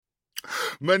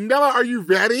Manila, are you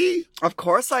ready? Of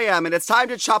course I am, and it's time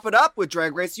to chop it up with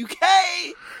Drag Race UK.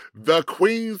 The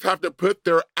queens have to put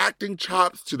their acting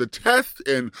chops to the test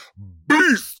in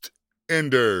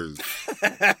BeastEnders.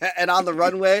 And on the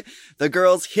runway, the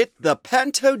girls hit the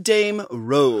Panto Dame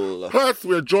roll. Plus,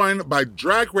 we're joined by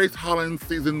Drag Race Holland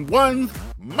Season 1's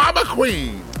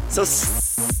Ma'MaQueen. So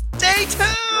stay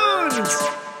tuned!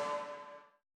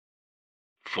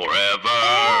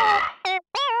 Forever.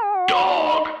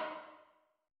 Dog.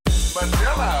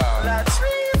 Manila.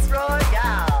 Latrice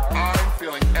Royale. I'm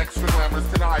feeling extra glamorous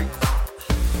tonight.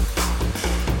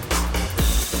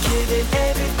 Giving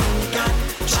everything you got,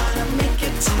 trying to make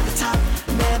it to the top.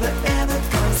 Never ever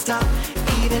gonna stop,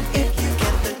 even if you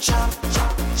get the chop,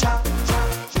 chop, chop,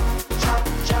 chop, chop,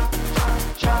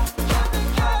 chop, chop, chop.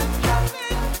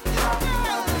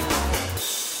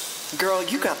 Girl,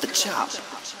 you got the chop.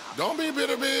 Don't be a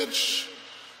bitter bitch.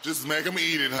 Just make them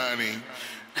eat it, honey.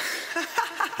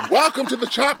 Welcome to The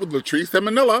Chop with Latrice and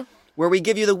Manila, where we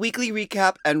give you the weekly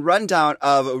recap and rundown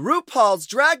of RuPaul's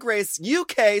Drag Race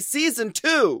UK Season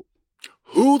 2.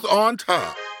 Who's on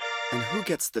top? And who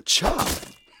gets the chop?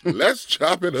 Let's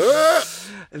chop it up.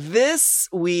 This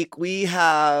week we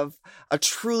have a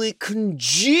truly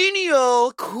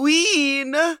congenial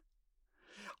queen.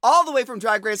 All the way from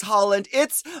Drag Race Holland,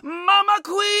 it's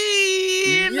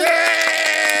Ma'MaQueen!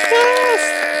 Yay!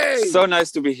 So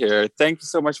nice to be here. Thank you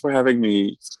so much for having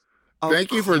me.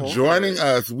 Thank you for joining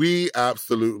us. We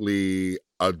absolutely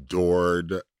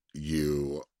adored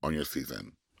you on your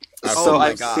season. So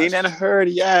I've seen and heard,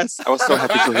 yes. I was so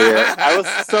happy to hear. I was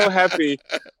so happy.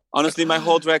 Honestly, my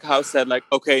whole drag house said, like,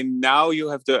 okay, now you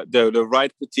have the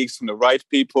right critiques from the right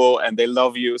people and they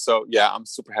love you. So yeah, I'm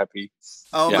super happy.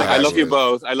 Oh yeah, my gosh. I love you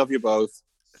both. I love you both.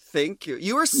 Thank you.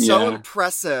 You were so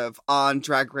impressive on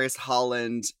Drag Race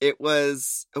Holland. It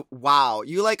was wow.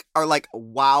 You are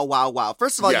wow.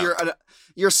 First of all, you're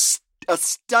a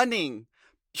stunning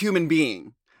human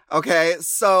being. Okay,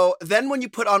 so then when you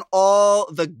put on all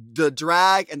the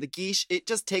drag and the geesh, it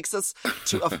just takes us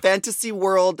to a fantasy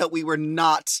world that we were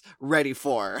not ready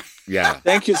for. Yeah.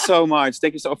 Thank you so much.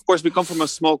 Thank you so. Of course, we come from a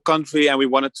small country and we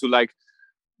wanted to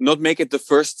not make it the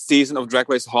first season of Drag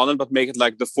Race Holland, but make it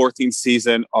like the 14th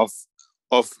season of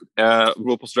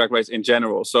RuPaul's Drag Race in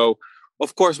general. So,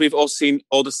 of course, we've all seen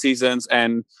all the seasons,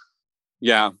 and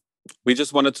yeah, we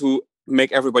just wanted to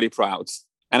make everybody proud.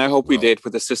 And I hope we did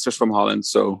with the sisters from Holland.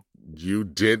 So you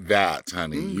did that,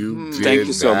 honey. You did. Thank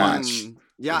you so much.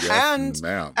 Yeah, yes,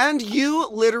 and you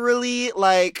literally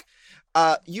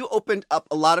you opened up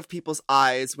a lot of people's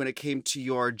eyes when it came to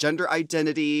your gender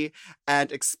identity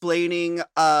and explaining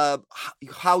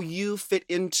how you fit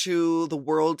into the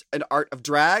world and art of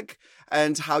drag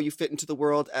and how you fit into the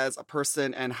world as a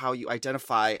person and how you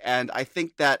identify. And I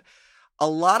think that a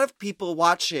lot of people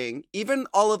watching, even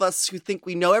all of us who think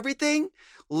we know everything,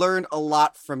 learned a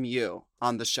lot from you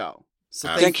on the show. So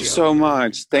thank you so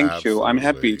much. Thank you. I'm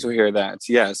happy to hear that.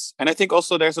 Yes. And I think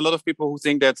also there's a lot of people who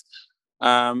think that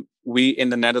we in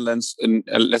the Netherlands,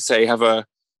 let's say, have a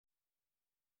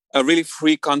really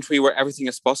free country where everything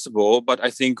is possible. But I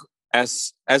think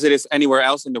as it is anywhere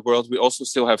else in the world, we also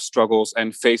still have struggles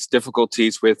and face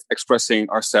difficulties with expressing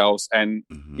ourselves. And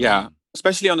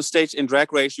especially on the stage in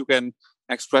Drag Race, you can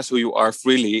express who you are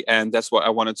freely. And that's what I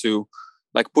wanted to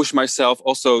push myself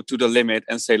also to the limit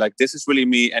and say, this is really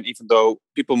me. And even though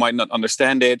people might not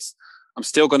understand it, I'm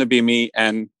still going to be me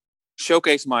and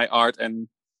showcase my art and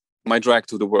my drag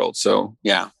to the world. So,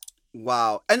 yeah.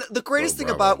 Wow. And the greatest thing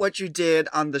about what you did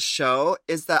on the show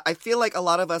is that I feel like a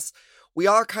lot of us, we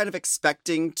are kind of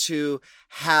expecting to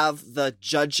have the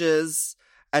judges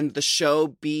and the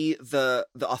show be the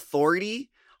authority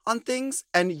on things.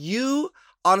 And you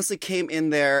honestly came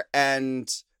in there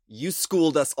and you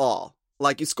schooled us all.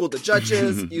 You schooled the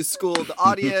judges, you schooled the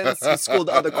audience, you schooled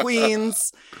the other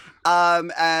queens.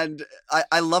 And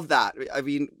I love that. I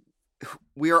mean,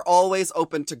 we are always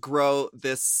open to grow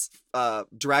this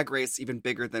drag race even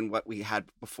bigger than what we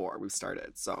had before we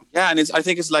started. So yeah, and I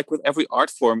think it's like with every art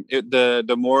form,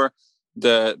 the more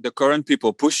the current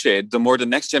people push it, the more the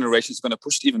next generation is going to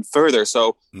push it even further.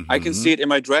 So I can see it in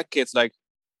my drag kids.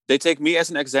 They take me as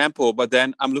an example, but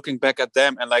then I'm looking back at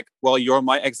them and you're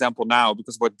my example now,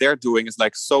 because what they're doing is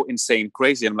so insane,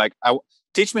 crazy. I'm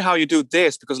teach me how you do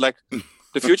this, because the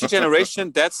future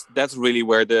generation, that's really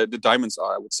where the diamonds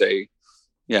are, I would say.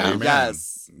 Yeah. Amen.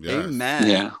 Yes. Amen.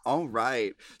 Yeah. All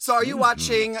right. So are you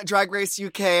watching Drag Race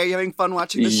UK? Are you having fun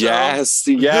watching the show? Yes,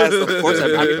 of course.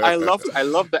 I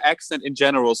love the accent in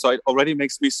general. So it already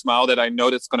makes me smile that I know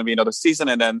that's going to be another season.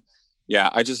 And then,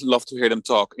 I just love to hear them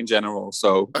talk in general.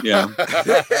 So, yeah.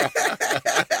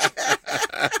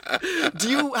 Do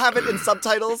you have it in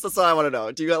subtitles? That's what I want to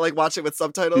know. Do you like watch it with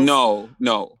subtitles? No.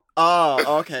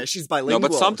 Oh, okay. She's bilingual. No,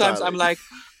 but sometimes I'm like,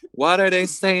 what are they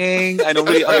saying? I don't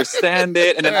really understand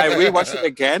it. And then I rewatch it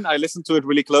again. I listen to it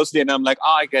really closely and I'm like,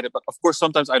 I get it. But of course,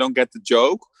 sometimes I don't get the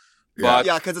joke. But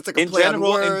yeah, because it's like a play on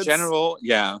words. In general,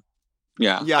 yeah,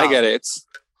 I get it.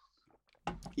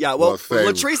 Yeah, well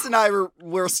Latrice and I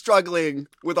were struggling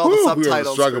with all the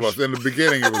subtitles. We were struggling. In the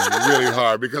beginning, it was really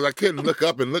hard because I couldn't look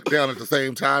up and look down at the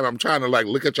same time. I'm trying to like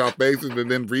look at y'all faces and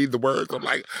then read the words. I'm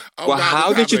like, oh, well, God,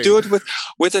 how did you do it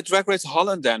with the Drag Race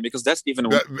Holland then? Because that's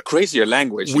even crazier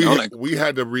language. We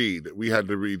had to read. We had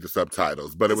to read the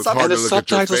subtitles, but it was hard to look at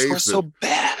your faces. The subtitles were so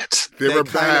bad. They were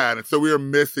bad. So we were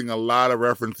missing a lot of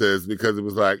references because it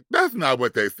was like, that's not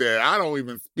what they said. I don't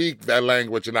even speak that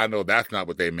language and I know that's not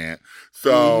what they meant.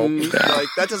 So like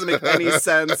that doesn't make any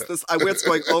sense. It's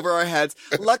going over our heads.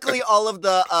 Luckily, all of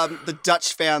the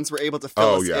Dutch fans were able to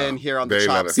fill us in here on the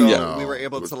shop, so we were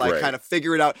able to like kind of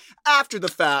figure it out after the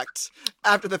fact.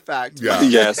 Yeah.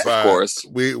 Yes, of course.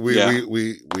 We made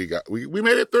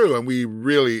it through, and we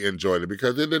really enjoyed it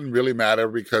because it didn't really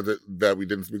matter that we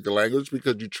didn't speak the language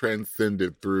because you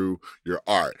transcended through your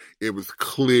art. It was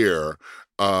clear.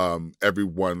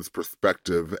 Everyone's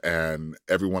perspective and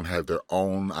everyone had their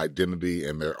own identity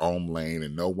and their own lane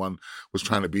and no one was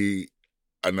trying to be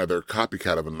another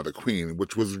copycat of another queen,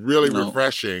 which was really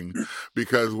refreshing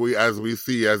because as these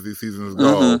seasons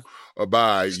go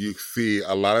by, you see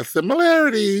a lot of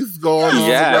similarities going on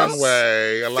the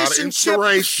runway, a lot of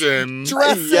inspiration.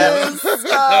 Dresses. There's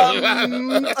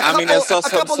also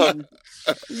some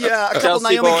a couple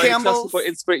Naomi Campbells.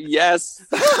 Yes.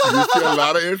 You see a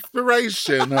lot of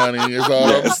inspiration, honey, is all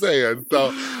I'm saying.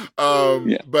 So,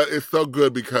 but it's so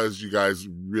good because you guys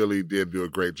really did do a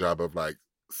great job of like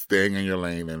staying in your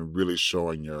lane and really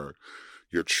showing your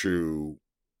true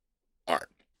art.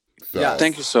 So,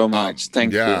 thank you so much.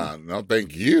 Thank you. No,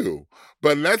 thank you.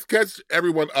 But let's catch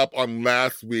everyone up on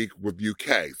last week with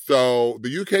UK. So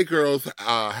the UK girls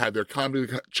had their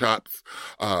comedy chops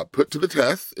put to the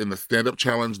test in the stand-up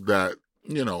challenge that,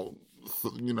 that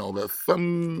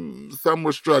some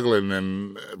were struggling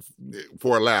and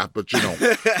for a laugh, but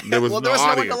there was no audience.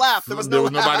 No one to laugh. There was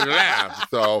nobody to laugh.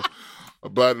 So,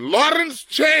 but Lawrence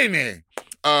Chaney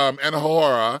and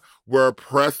Hora were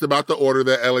pressed about the order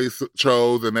that Ellie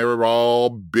chose, and they were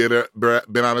all bent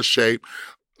out of shape.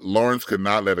 Lawrence could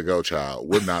not let it go, child.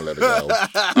 Would not let it go.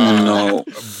 No.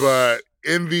 But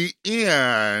in the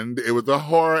end, it was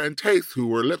Ahura and Taste who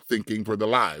were lip syncing for the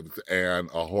lives, and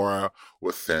Ahura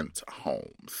was sent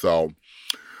home. So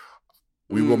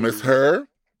we will miss her.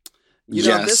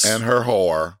 And her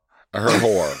whore.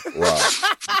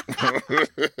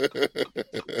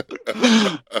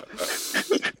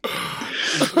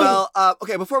 Well,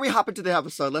 okay, before we hop into the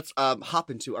episode, let's hop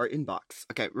into our inbox.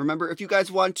 Okay, remember, if you guys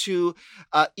want to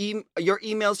your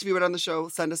emails to be read on the show,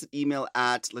 send us an email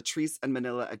at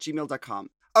latriceandmanila@gmail.com.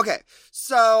 Okay,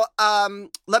 so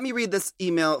let me read this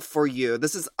email for you.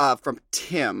 This is from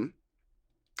Tim.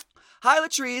 Hi,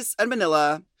 Latrice and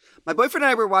Manila. My boyfriend and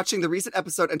I were watching the recent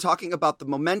episode and talking about the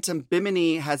momentum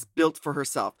Bimini has built for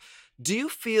herself. Do you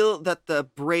feel that the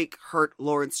break hurt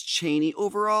Lawrence Chaney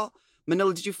overall?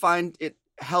 Manila, did you find it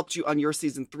helped you on your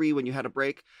season 3 when you had a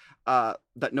break that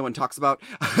no one talks about?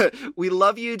 We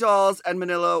love you, dolls. And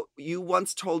Manila, you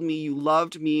once told me you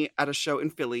loved me at a show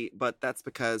in Philly, but that's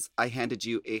because I handed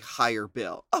you a higher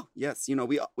bill. Oh, yes.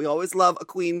 We always love a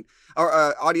queen or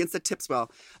audience that tips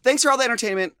well. Thanks for all the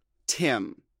entertainment,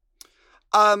 Tim.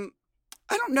 I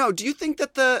don't know. Do you think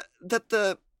that the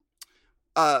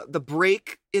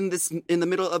break in the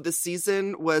middle of the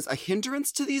season was a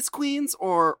hindrance to these queens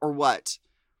or what?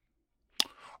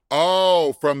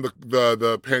 Oh, from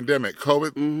the pandemic,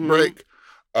 COVID break.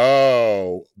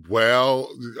 Oh, well,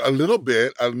 a little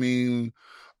bit. I mean,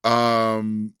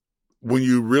 when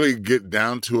you really get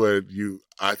down to it,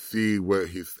 I see what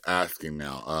he's asking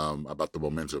now about the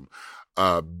momentum.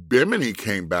 Bimini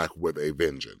came back with a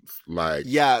vengeance. Like,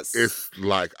 yes, it's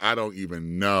like I don't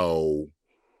even know,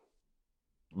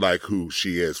 like who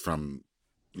she is from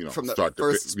start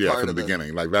to from the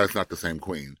beginning. Like that's not the same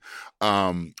queen.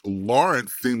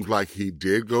 Lawrence seems like he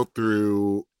did go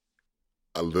through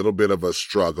a little bit of a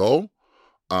struggle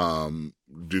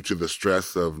due to the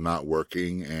stress of not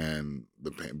working and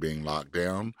being locked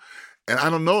down. And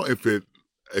I don't know if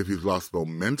he's lost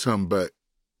momentum, but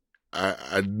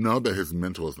I know that his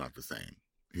mental is not the same.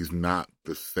 He's not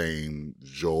the same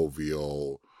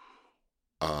jovial,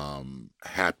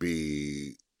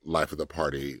 happy, life of the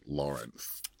party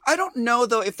Lawrence. I don't know,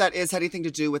 though, if that had anything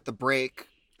to do with the break.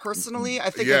 Personally, I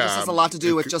think it just has a lot to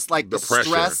do with just like the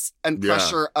stress and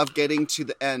pressure of getting to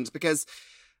the end. Because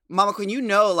Ma'MaQueen, you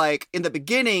know, like in the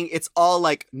beginning, it's all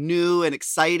like new and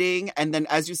exciting. And then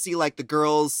as you see like the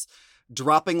girls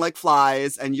dropping like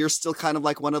flies and you're still kind of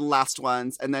like one of the last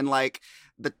ones. And then like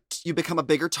you become a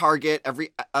bigger target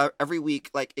every week.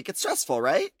 Like it gets stressful,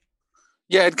 right?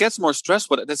 Yeah, it gets more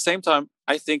stressful. At the same time,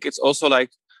 I think it's also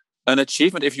like an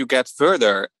achievement if you get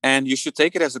further, and you should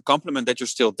take it as a compliment that you're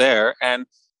still there. And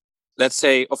let's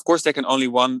say, of course, there can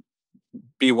only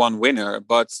be one winner,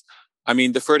 but I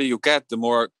mean, the further you get, the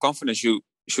more confidence you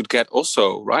should get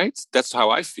also, right? That's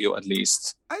how I feel, at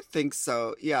least. I think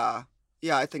so. Yeah.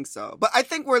 Yeah, I think so. But I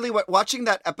think really watching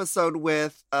that episode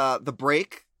with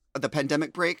the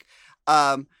pandemic break,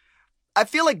 I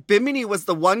feel like Bimini was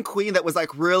the one queen that was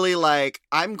like really like,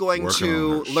 I'm going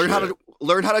to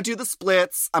learn how to do the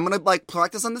splits. I'm going to like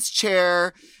practice on this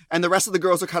chair. And the rest of the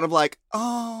girls are kind of like,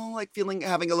 oh, like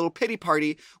having a little pity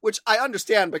party, which I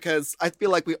understand because I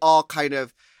feel like we all kind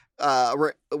of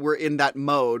we're in that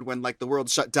mode when like the world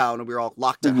shut down and we were all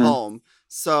locked at home.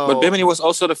 So, but Bimini was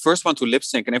also the first one to lip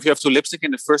sync, and if you have to lip sync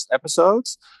in the first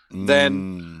episodes,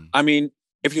 then I mean,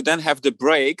 if you then have the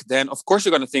break, then of course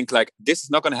you're going to think like, this is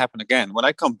not going to happen again. When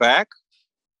I come back,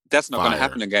 that's not going to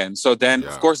happen again. So then,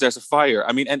 of course, there's a fire.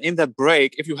 I mean, and in that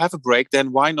break, if you have a break,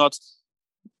 then why not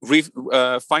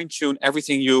fine tune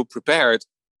everything you prepared,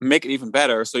 make it even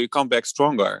better, so you come back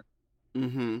stronger.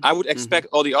 I would expect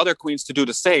all the other queens to do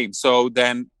the same. So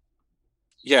then,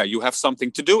 yeah, you have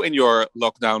something to do in your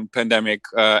lockdown, pandemic,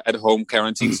 at home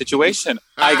quarantine situation,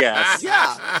 I guess.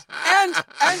 Yeah. And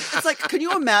it's like, can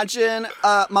you imagine,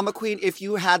 Ma'MaQueen, if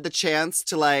you had the chance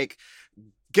to like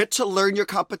get to learn your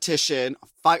competition,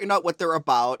 find out what they're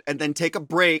about, and then take a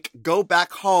break, go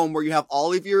back home where you have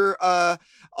all of your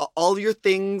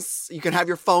things, you can have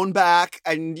your phone back,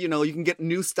 and you know, you can get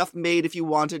new stuff made if you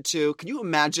wanted to. Can you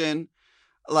imagine,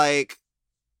 like,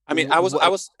 I mean, I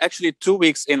was actually 2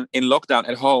 weeks in lockdown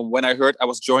at home when I heard I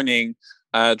was joining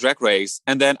Drag Race.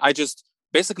 And then I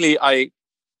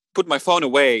put my phone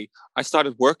away. I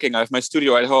started working. I have my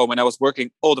studio at home and I was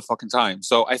working all the fucking time.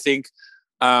 So I think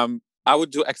I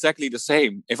would do exactly the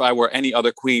same if I were any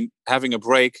other queen, having a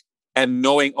break and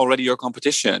knowing already your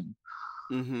competition.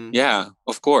 Yeah,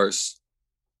 of course.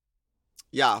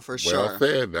 Yeah, for sure. Well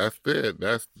said. That's it.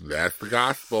 That's the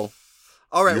gospel.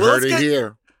 All right, you heard it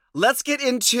here. Let's get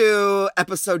into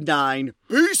episode 9,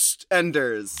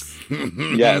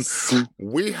 BeastEnders. Yes.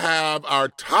 We have our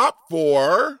top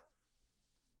 4.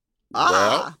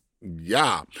 Well,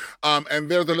 yeah.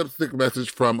 And there's a lipstick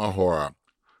message from Ahura.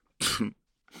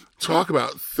 Talk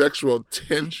about sexual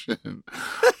tension.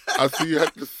 I see you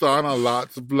had to sign on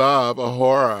lots of love,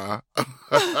 Ahura.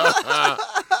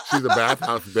 She's a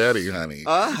bathhouse Betty, honey.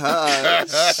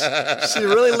 She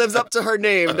really lives up to her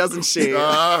name, doesn't she?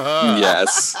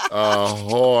 Yes.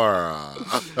 Ahura.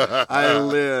 I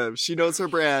live. She knows her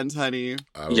brand, honey.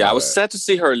 I was sad to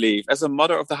see her leave. As a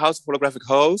mother of the House of Holographic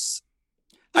Hosts,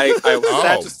 I was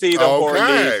sad to see the horror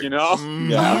leave, you know?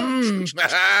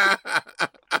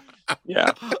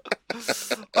 Yeah.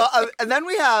 And then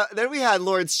we had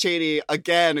Lawrence Chaney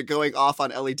again going off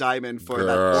on Ellie Diamond for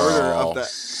that order of the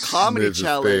comedy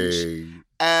challenge.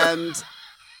 And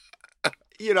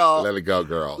you know, let it go,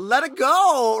 girl. Let it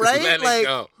go, right? Let it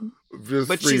go. Just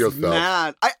but free she's yourself.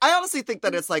 mad. I honestly think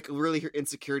that it's like really her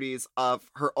insecurities of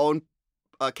her own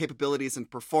capabilities and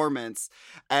performance,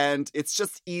 and it's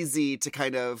just easy to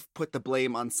kind of put the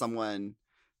blame on someone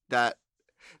that.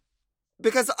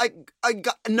 Because I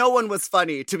got, no one was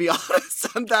funny, to be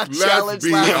honest, on that challenge. Let's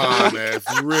be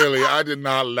honest. Really, I did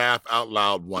not laugh out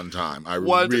loud one time. I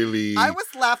was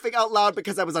laughing out loud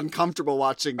because I was uncomfortable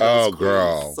watching those queens,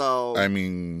 girl. So I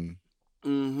mean,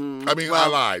 I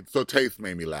lied. So Taste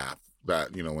made me laugh.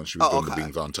 That, you know, when she was doing the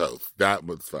beans on toast. That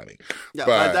was funny. Yeah,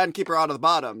 but that didn't keep her out of the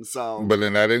bottom, so. But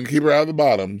then that didn't keep her out of the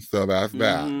bottom, so that's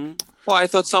that. Well, I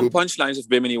thought some punchlines of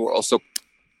Bimini were also,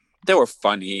 they were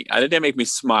funny. They made me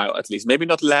smile, at least. Maybe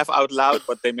not laugh out loud,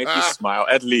 but they made me smile,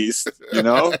 at least. You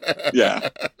know? Yeah.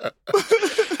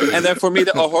 And then for me,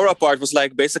 the Ahura part was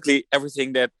like basically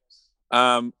everything that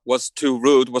was too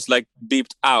rude was like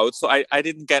beeped out. So I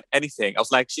didn't get anything. I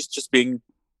was like, she just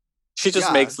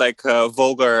makes like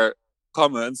vulgar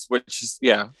comments, which is,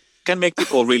 can make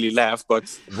people really laugh,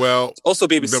 but also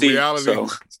BBC.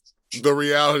 The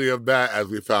reality of that, as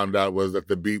we found out, was that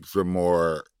the beeps were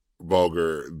more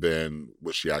vulgar than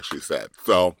what she actually said.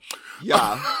 So,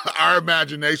 our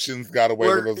imaginations got away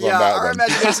with us on that one. Our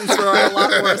imaginations were a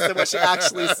lot worse than what she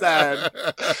actually said.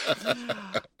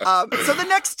 So the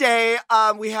next day,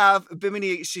 we have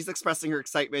Bimini. She's expressing her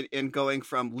excitement in going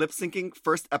from lip syncing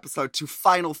first episode to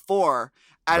Final 4.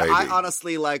 And I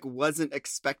honestly wasn't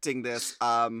expecting this.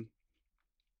 And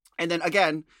then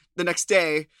again, the next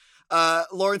day,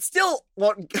 Lauren still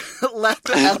won't let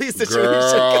the Ellie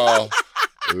situation Girl,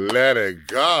 go. let it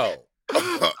go.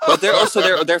 But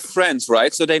they're friends,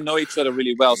 right? So they know each other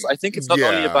really well. So I think it's not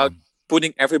only about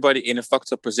putting everybody in a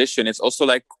fucked up position. It's also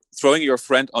like throwing your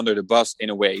friend under the bus in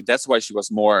a way. That's why she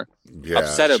was more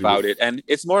upset about it. And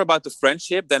it's more about the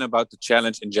friendship than about the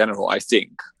challenge in general, I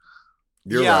think.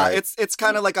 You're right. It's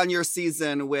kind of like on your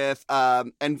season with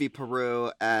Envy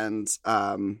Peru and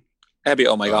Abby,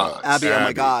 oh my God. Abby, oh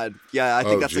my God. Yeah, I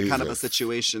think that's Jesus. a kind of a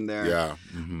situation there. Yeah.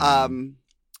 Mm-hmm.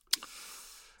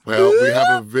 Well, we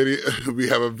have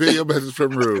a video message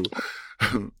from Rue.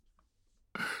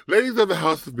 Ladies of the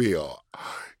House of Beale,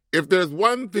 if there's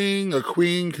one thing a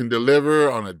queen can deliver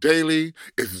on a daily,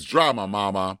 it's drama,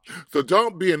 mama. So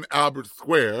don't be an Albert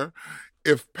Square.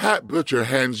 If Pat Butcher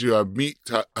hands you a meaty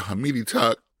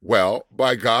tuck, well,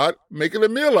 by God, make it a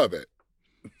meal of it.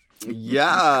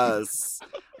 Yes.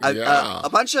 A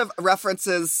bunch of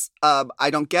references I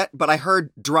don't get, but I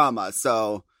heard drama,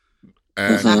 so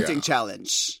acting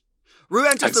challenge. Rue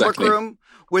enters the workroom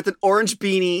with an orange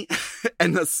beanie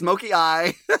and a smoky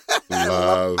eye.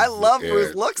 I love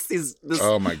Rue's looks this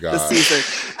season.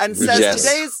 And says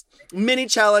today's mini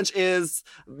challenge is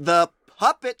the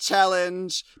puppet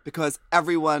challenge because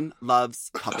everyone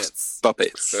loves puppets.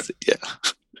 Puppets, yeah.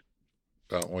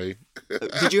 Don't we?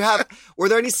 Were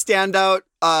there any standout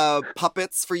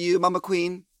puppets for you,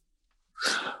 Ma'MaQueen?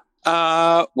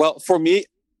 Well, for me,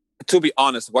 to be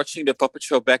honest, watching the puppet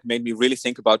show back made me really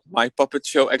think about my puppet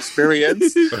show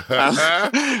experience.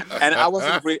 And I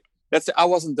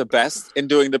wasn't the best in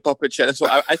doing the puppet challenge. So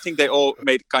I think they all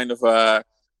made kind of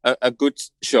a good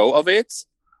show of it.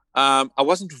 I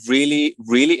wasn't really,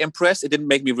 really impressed. It didn't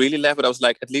make me really laugh, but I was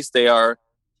like, at least they are,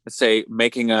 let's say,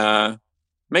 making a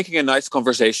nice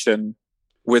conversation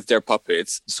with their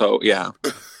puppets. So, yeah.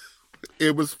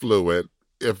 It was fluid,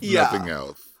 if nothing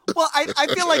else. Well, I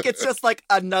feel like it's just like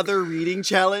another reading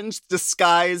challenge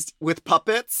disguised with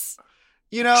puppets.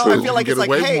 You know, True. I feel like it's like,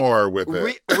 hey, more with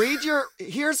it. read your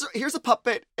here's a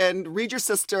puppet and read your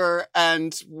sister,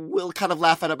 and we'll kind of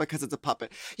laugh at it because it's a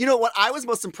puppet. You know what I was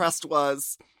most impressed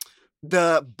was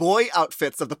the boy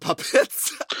outfits of the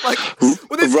puppets. Like,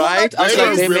 right? I was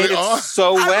like, they made it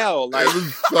so well. Like, it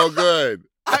was so good.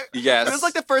 Yes. It was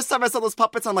like the first time I saw those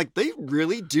puppets, I'm like, they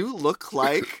really do look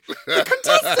like the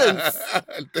contestants.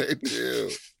 They do.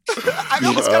 I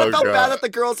almost kind of felt bad that the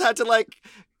girls had to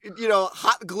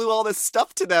hot glue all this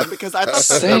stuff to them because I thought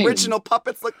the original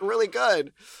puppets looked really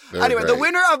good. Anyway, the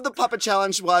winner of the puppet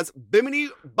challenge was Bimini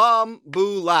Bombulash.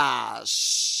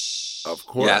 Of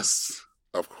course. Yes.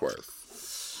 Of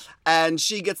course. And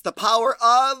she gets the power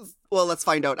of, well, let's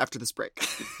find out after this break.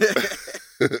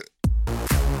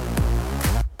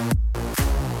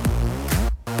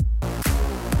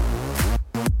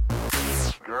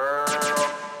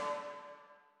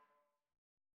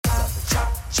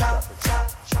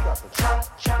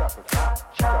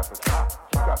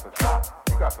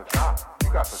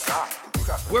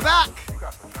 We're back.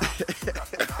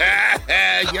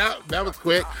 Yeah, that was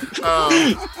quick.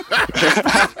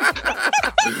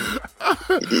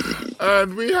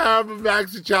 And we have a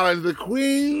maxi challenge. The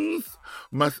queens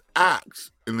must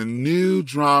act in the new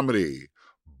dramedy,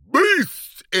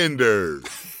 BeastEnders.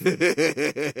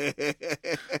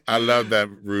 I love that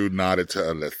Rue nodded to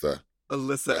Alyssa.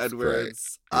 Alyssa That's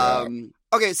Edwards. Yeah.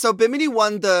 Okay, so Bimini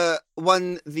won the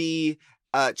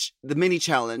mini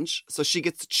challenge, so she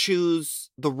gets to choose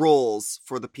the roles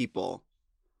for the people.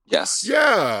 Yes.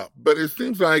 Yeah, but it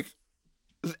seems like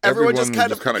everyone just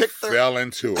kind of fell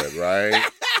into it,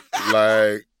 right?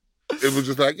 Like, it was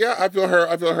just like, yeah, I feel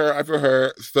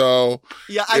her. So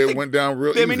yeah, I think went down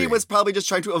real Bimini easy. was probably just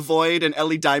trying to avoid an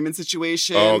Ellie Diamond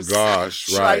situation. Oh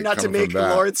gosh, right. Trying not to make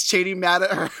Lawrence Cheney mad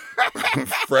at her.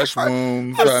 Fresh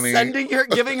wounds, honey.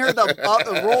 Giving her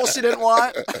the role she didn't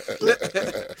want.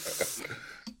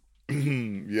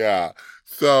 Yeah.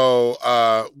 So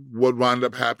what wound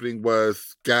up happening was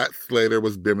Scat Slater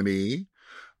was Bimini.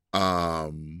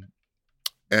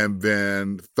 And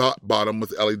then Thought Bottom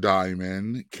was Ellie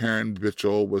Diamond. Karen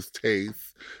Bitchell was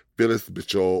Tace. Phyllis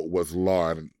Bitchell was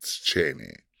Lawrence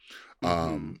Cheney.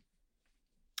 And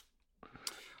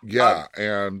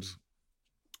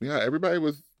everybody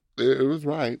was, it was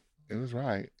right. It was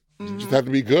right. You just have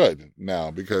to be good now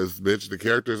because, bitch, the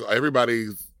characters,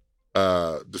 everybody's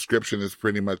description is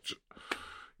pretty much,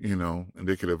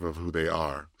 indicative of who they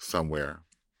are somewhere.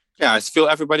 Yeah, I feel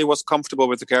everybody was comfortable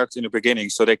with the character in the beginning,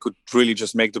 so they could really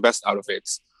just make the best out of it.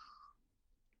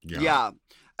 Yeah.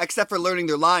 Except for learning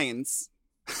their lines.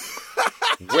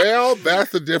 Well,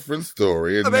 that's a different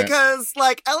story, isn't it? Because,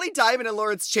 like, Ellie Diamond and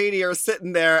Lawrence Chaney are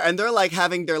sitting there, and they're, like,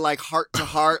 having their, like,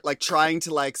 heart-to-heart, like, trying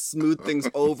to, like, smooth things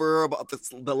over about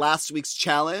the last week's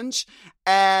challenge.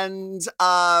 And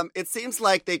it seems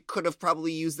like they could have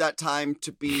probably used that time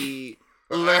to be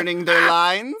learning their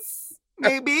lines,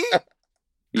 maybe?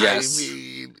 Yes. I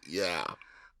mean, yeah.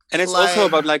 And it's also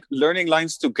about, like, learning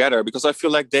lines together, because I feel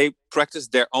like they practice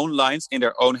their own lines in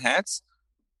their own heads,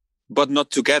 but not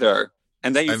together.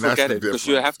 And then you forget it, because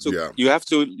you have to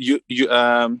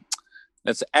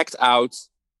let's act out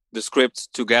the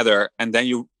script together, and then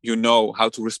you know how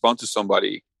to respond to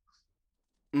somebody.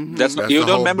 Mm-hmm. That's you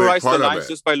don't memorize the lines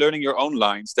just by learning your own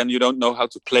lines. Then you don't know how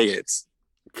to play it.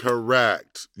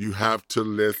 Correct. You have to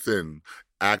listen.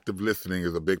 Active listening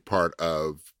is a big part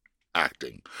of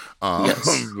acting.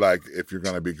 Yes. Like, if you're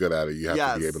going to be good at it, you have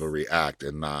Yes. to be able to react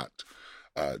and not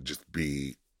just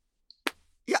be.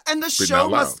 Yeah, and the show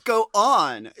must go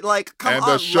on. Like, come on.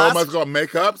 And the show must go.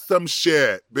 Make up some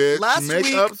shit, bitch.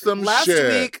 Make up some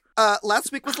shit.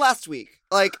 Last week was last week.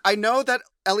 Like, I know that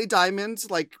Ellie Diamond,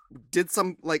 like, did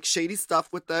some, like, shady stuff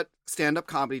with that stand-up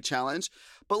comedy challenge.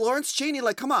 But Lawrence Chaney,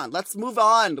 like, come on, let's move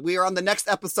on. We are on the next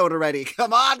episode already.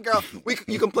 Come on, girl.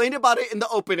 You complained about it in the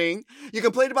opening. You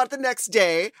complained about it the next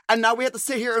day. And now we have to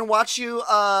sit here and watch you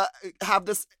have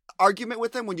this argument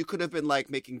with him when you could have been, like,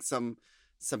 making some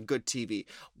good TV.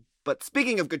 But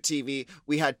speaking of good TV,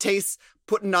 we had Tace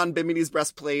putting on Bimini's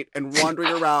breastplate and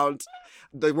wandering around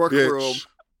the workroom.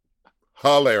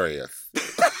 Hilarious.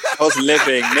 I was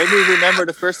living. Made me remember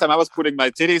the first time I was putting my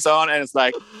titties on, and it's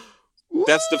like,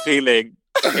 that's the feeling.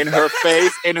 In her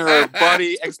face, in her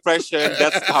body expression,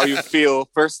 that's how you feel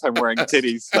first time wearing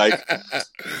titties. Like,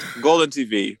 golden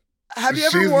TV. Have you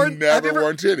ever worn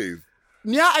titties?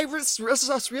 Yeah, I was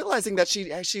just realizing that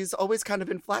she's always kind of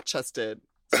been flat-chested.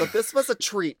 So this was a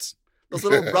treat. Those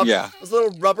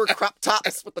little rubber crop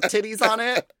tops with the titties on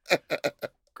it.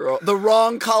 Girl, the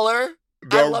wrong color.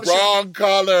 The wrong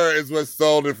color is what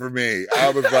sold it for me.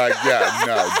 I was like, yeah,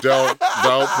 no, don't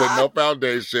put no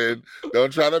foundation.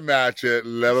 Don't try to match it.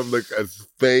 Let them look as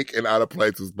fake and out of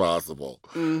place as possible.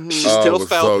 Mm-hmm. She still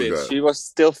felt it. She was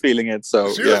still feeling it.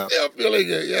 So she was still feeling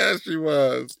it. Yeah, she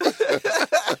was.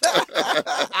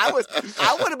 I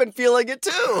would have been feeling it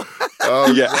too.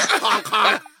 Oh yeah. Honk,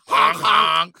 honk. Honk,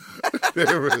 honk.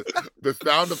 The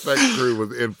sound effects crew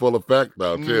was in full effect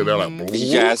though too. They're like,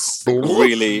 yes,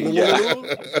 really, yeah.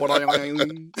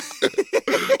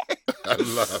 I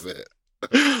love it.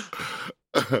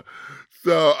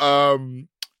 So,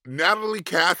 Natalie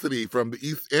Cassidy from the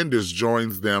EastEnders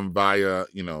joins them via,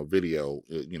 video,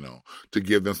 to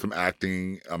give them some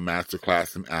acting, a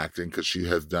masterclass in acting, because she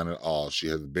has done it all. She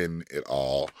has been it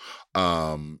all.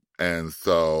 And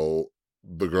so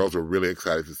the girls were really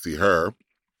excited to see her.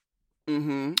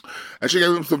 Mm-hmm. And she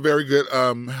gave them some very good,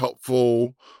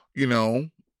 helpful,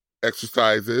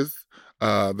 exercises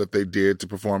that they did to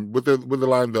perform with the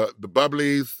line, the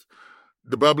bubblies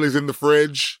in the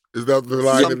fridge. Is that the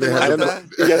line something that they had? Like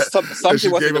yes, something she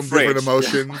was gave in the them fridge. Different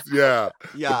emotions. Yeah.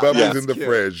 Yeah. The bubblies in the cute.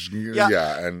 fridge.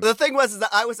 Yeah. And the thing was that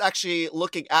I was actually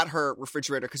looking at her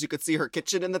refrigerator because you could see her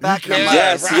kitchen in the back. Yeah.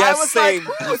 Yes, I was same.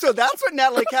 like, oh, so that's what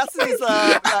Natalie Cassidy's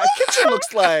kitchen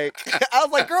looks like. I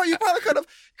was like, girl, you probably could have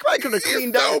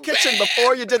cleaned out the kitchen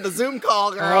before you did the Zoom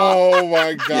call, girl. Oh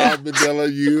my God, Manila,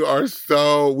 you are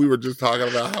so. We were just talking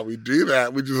about how we do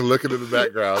that. We just looking in the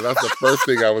background. That's the first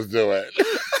thing I was doing.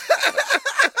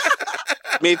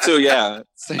 Me too, yeah.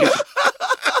 Same.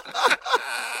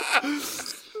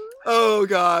 Oh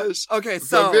gosh. Okay,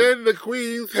 so then the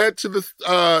queens head to the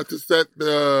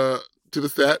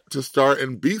set to star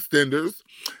in BeastEnders,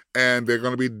 and they're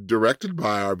going to be directed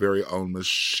by our very own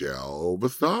Michelle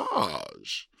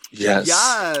Visage.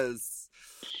 Yes.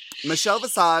 Michelle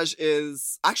Visage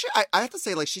is actually, I have to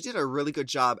say, like, she did a really good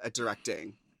job at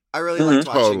directing. I really liked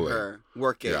watching her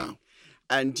working. Yeah.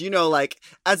 And like,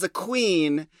 as a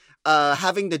queen,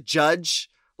 having the judge,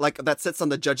 like, that sits on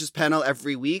the judges panel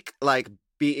every week, like,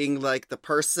 being like the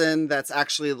person that's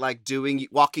actually like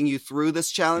walking you through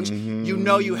this challenge,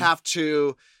 you have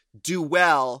to do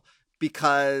well,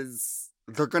 because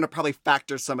they're going to probably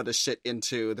factor some of the shit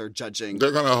into their judging.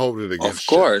 They're going to hold it against. Of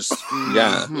course.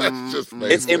 Yeah. Let's just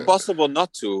make it's impossible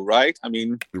not to, right? I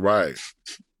mean, right.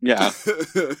 Yeah.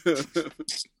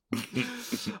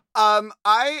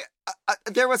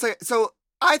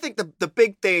 I think the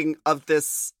big thing of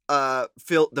this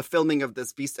the filming of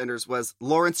this BeastEnders was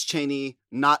Lawrence Chaney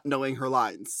not knowing her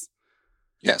lines.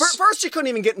 Yes. First, she couldn't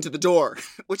even get into the door,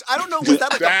 which I don't know. Was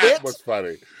that like a bit? Was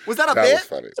funny. Was that a That bit? was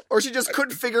funny. Or she just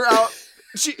couldn't figure out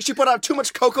She put out too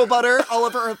much cocoa butter all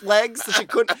over her legs, so she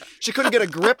couldn't get a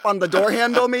grip on the door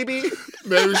handle. Maybe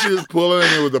she was pulling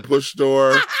it with a push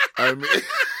door. I mean,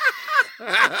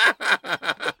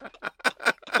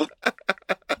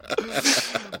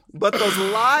 but those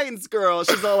lines, girl,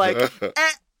 she's all like,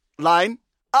 line,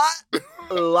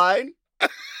 line.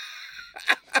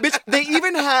 Bitch, they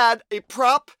even had a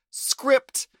prop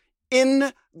script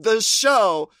in the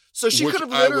show, so she could have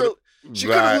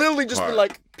literally just been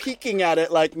like peeking at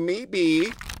it, like maybe.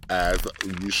 As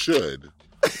you should.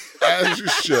 As you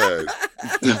should.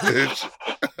 Bitch.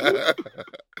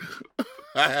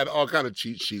 I had all kind of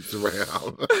cheat sheets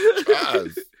around.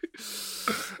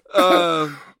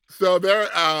 So they're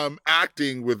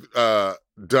acting with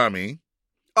Dummy.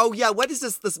 Oh yeah, what is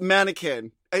this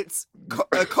mannequin? It's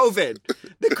COVID.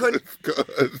 They couldn't.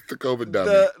 It's the COVID dummy.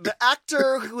 The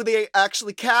actor who they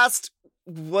actually cast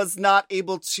was not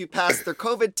able to pass their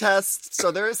COVID test, so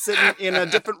they're sitting in a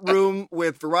different room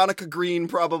with Veronica Green,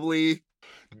 probably.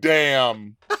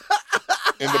 Damn.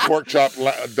 In the pork chop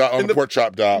pork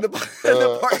chop dock. In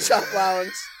the pork chop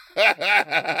lounge.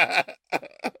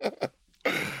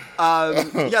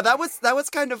 Yeah, that was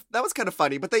kind of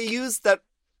funny, but they used that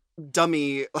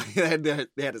dummy. They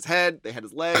had his head, they had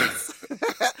his legs,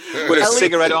 with a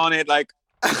cigarette on it, like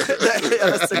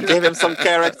gave him some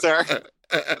character.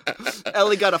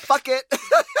 Ellie got a fuck it.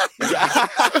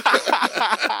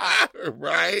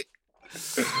 Right.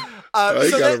 So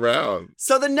got around.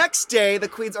 So the next day, the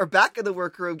queens are back in the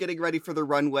workroom getting ready for the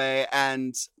runway,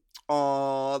 and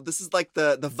this is like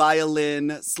the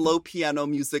violin, slow piano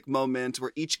music moment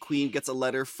where each queen gets a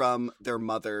letter from their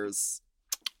mothers.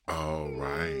 Oh,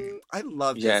 right. I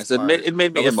love this. Yes, part. it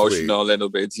made me emotional a little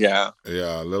bit. Yeah.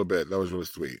 Yeah, a little bit. That was really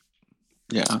sweet.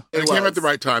 Yeah. It came at the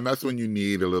right time. That's when you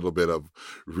need a little bit of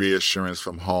reassurance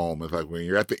from home. It's like when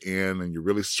you're at the end and you're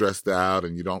really stressed out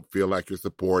and you don't feel like you're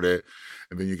supported.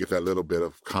 And then you get that little bit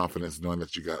of confidence knowing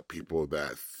that you got people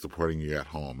that's supporting you at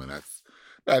home. And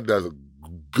that does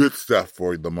good stuff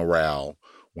for the morale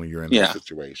when you're in those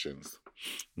situations.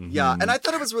 Mm-hmm. Yeah. And I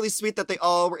thought it was really sweet that they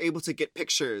all were able to get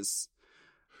pictures.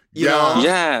 You know?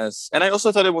 Yes. And I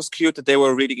also thought it was cute that they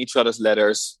were reading each other's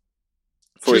letters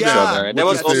for each other. And that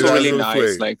was also really nice.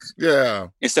 Sweet. Like, yeah.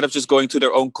 Instead of just going to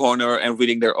their own corner and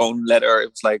reading their own letter, it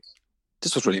was like,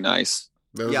 this was really nice.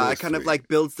 Yeah, it kind of like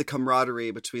builds the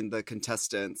camaraderie between the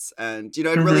contestants. And, it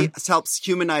really helps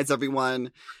humanize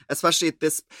everyone, especially at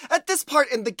this part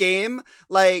in the game.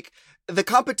 Like, the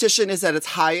competition is at its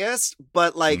highest,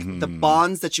 but like the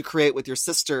bonds that you create with your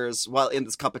sisters while in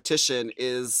this competition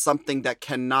is something that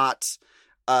cannot,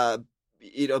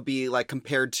 be like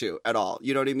compared to at all.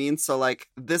 You know what I mean? So like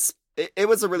it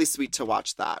was a really sweet to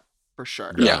watch that for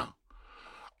sure. Yeah.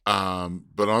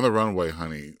 But on the runway,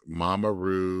 honey, Mama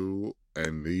Rue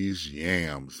and these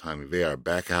yams, honey, they are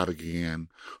back out again.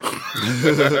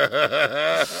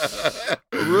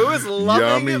 Rue is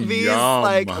loving these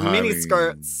like honey. mini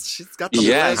skirts. She's got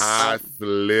the high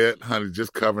slit, honey,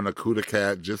 just covering a cooter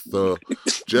cat, just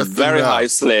very enough. high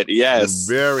slit. Yes,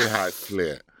 very high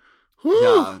slit. Whew.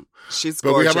 Yeah, she's gorgeous.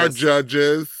 But we have our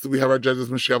judges. We have our judges: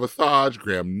 Michelle Visage,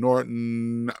 Graham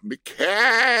Norton,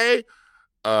 McKay,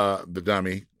 the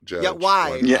dummy judge. Yeah,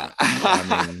 why? Yeah.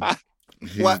 I mean,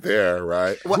 he's there,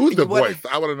 right? Who's the voice?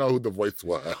 I want to know who the voice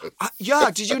was. Yeah,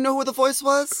 did you know who the voice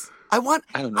was? I don't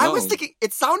know. I was thinking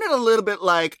it sounded a little bit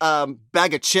like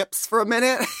Bag of Chips for a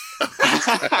minute.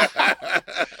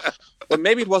 But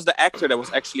maybe it was the actor that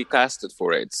was actually casted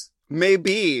for it.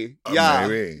 Maybe. Yeah.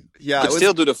 Maybe. Yeah. Could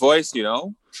still do the voice,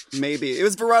 Maybe. It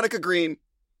was Veronica Green.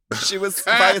 She was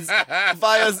via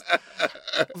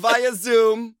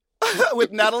Zoom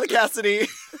with Natalie Cassidy.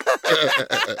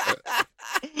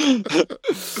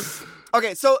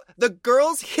 Okay, so the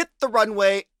girls hit the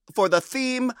runway for the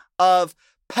theme of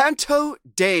Panto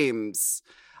Dames.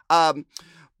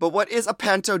 But what is a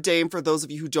Panto Dame for those of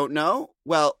you who don't know?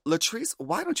 Well, Latrice,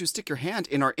 why don't you stick your hand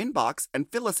in our inbox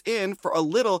and fill us in for a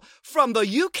little from the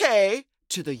UK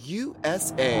to the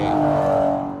USA?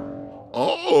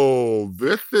 Oh,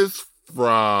 this is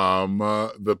from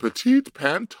the Petite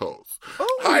Pantos.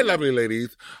 Oh. Hi, lovely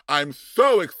ladies. I'm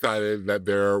so excited that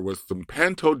there was some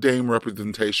Panto Dame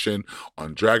representation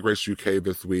on Drag Race UK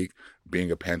this week,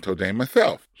 being a Panto Dame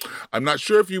myself. I'm not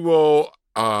sure if you will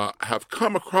have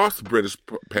come across British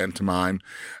pantomime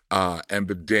and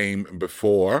the Dame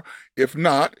before. If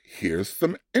not, here's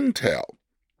some intel.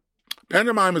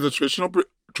 Pantomime is a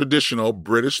traditional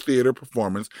British theater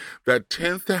performance that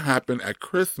tends to happen at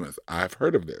Christmas. I've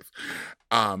heard of this.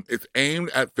 It's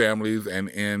aimed at families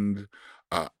and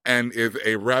is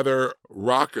a rather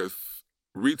raucous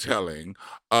retelling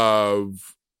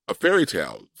of a fairy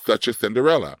tale, such as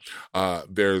Cinderella.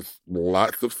 There's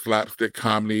lots of slapstick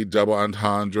comedy, double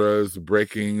entendres,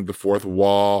 breaking the fourth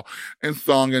wall, and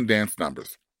song and dance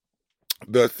numbers.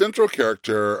 The central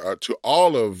character to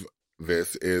all of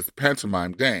this is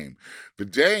pantomime dame. The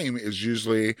dame is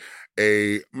usually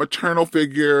a maternal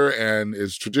figure and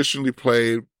is traditionally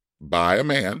played by a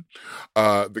man.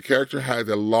 The character has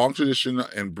a long tradition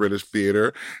in British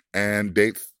theater and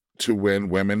dates to when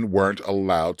women weren't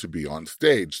allowed to be on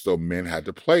stage, so men had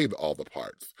to play all the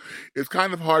parts. It's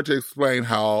kind of hard to explain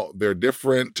how they're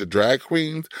different to drag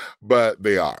queens, but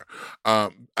they are.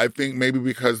 I think maybe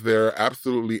because they're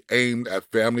absolutely aimed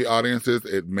at family audiences,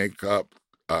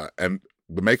 and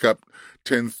the makeup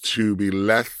tends to be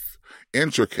less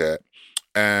intricate,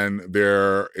 and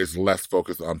there is less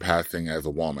focus on passing as a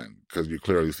woman because you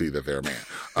clearly see that they're a man.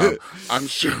 I'm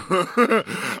sure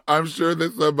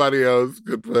that somebody else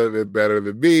could put it better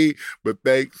than me, but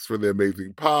thanks for the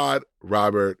amazing pod,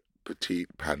 Robert Petit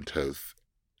Pantos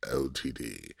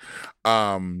Ltd.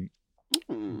 Yeah,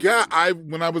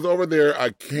 when I was over there, I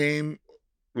came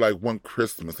like one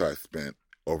Christmas I spent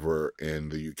over in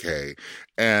the UK,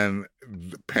 and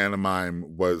the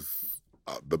pantomime was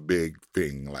the big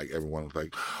thing. Like, everyone was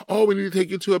like, "Oh, we need to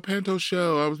take you to a panto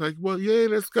show." I was like, "Well, yay,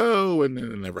 let's go!" And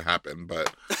then it never happened.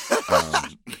 But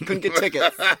couldn't get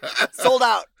tickets. Sold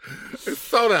out. It's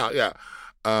sold out. Yeah.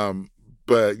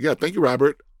 But yeah, thank you,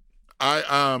 Robert.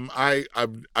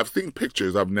 I've seen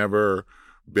pictures. I've never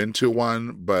been to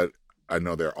one, but I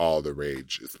know they're all the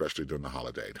rage, especially during the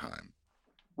holiday time.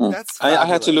 That's I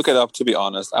had to look it up, to be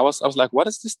honest. I was like, what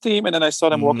is this theme? And then I saw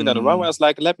them walking down the runway. I was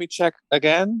like, let me check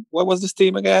again. What was this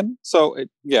theme again? So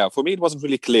for me, it wasn't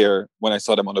really clear when I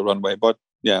saw them on the runway, but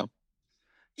yeah.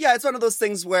 Yeah, it's one of those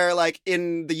things where, like,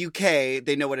 in the UK,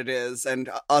 they know what it is, and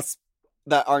us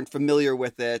that aren't familiar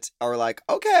with it are like,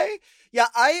 okay. Yeah,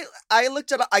 I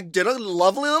looked at, I did a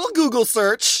lovely little Google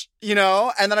search, and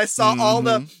then I saw all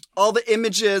the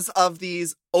images of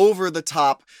these over the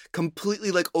top, completely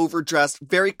like overdressed,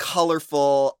 very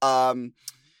colorful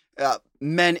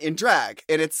men in drag,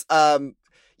 and it's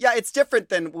it's different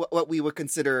than what we would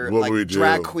consider like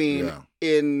drag queen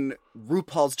in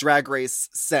RuPaul's Drag Race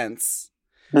sense.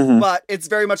 Mm-hmm. But it's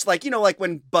very much like, like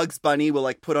when Bugs Bunny will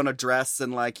like put on a dress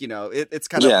and like, it's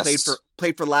kind of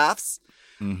played for laughs.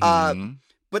 Mm-hmm.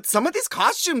 But some of these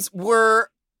costumes were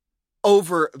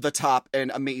over the top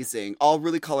and amazing, all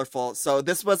really colorful. So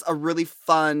this was a really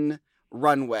fun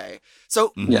runway.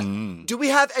 So do we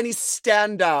have any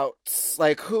standouts?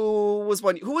 Like, who was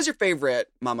your favorite,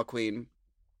 Ma'MaQueen?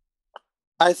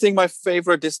 I think my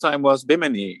favorite this time was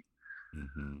Bimini.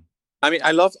 Mm-hmm. I mean,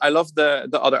 I love the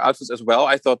other outfits as well.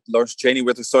 I thought Lawrence Chaney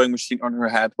with the sewing machine on her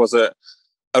head was a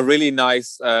really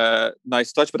nice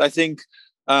touch. But I think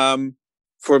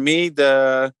for me,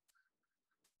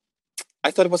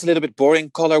 I thought it was a little bit boring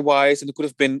color-wise, and it could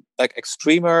have been like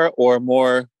extremer or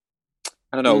more,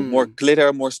 I don't know, more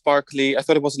glitter, more sparkly. I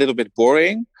thought it was a little bit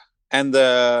boring. And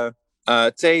the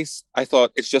Taze, I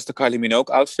thought it's just a Kylie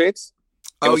Minogue outfit.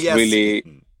 It was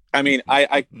really... I mean,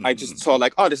 I just saw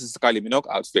like, oh, this is the Kylie Minogue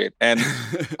outfit, and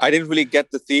I didn't really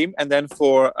get the theme. And then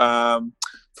for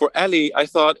Ellie, I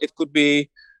thought it could be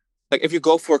like, if you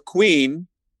go for Queen,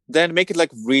 then make it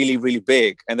like really, really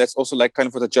big, and that's also like kind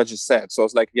of what the judges said. So I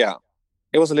was like, yeah,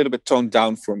 it was a little bit toned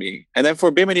down for me. And then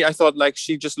for Bimini, I thought like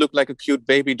she just looked like a cute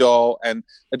baby doll and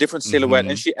a different silhouette,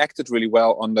 and she acted really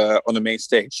well on the main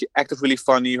stage. She acted really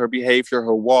funny, her behavior,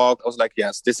 her walk. I was like,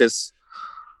 yes, this is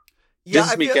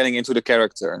me getting into the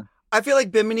character. I feel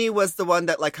like Bimini was the one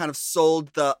that like kind of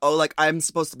sold like I'm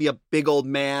supposed to be a big old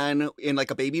man in like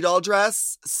a baby doll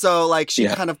dress. So like she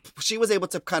was able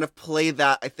to kind of play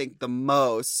that, I think, the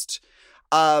most.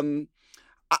 I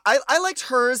liked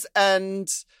hers, and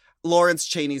Lawrence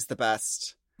Chaney's the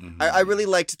best. Mm-hmm. I really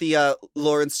liked the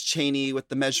Lawrence Chaney with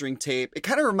the measuring tape. It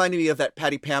kind of reminded me of that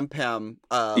Patty Pam Pam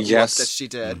look that she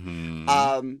did.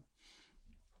 Mm-hmm.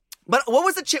 But what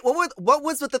was what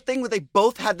was with the thing where they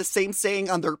both had the same saying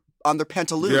on their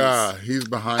pantaloons? Yeah, he's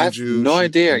behind you. No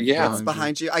idea. Yeah, it's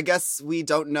behind you. I guess we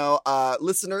don't know.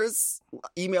 Listeners,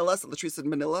 email us at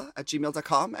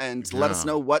latriceandmanila@gmail.com and let us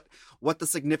know what the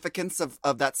significance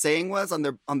of that saying was on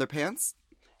their pants.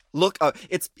 Look,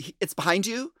 it's behind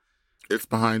you. It's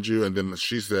behind you, and then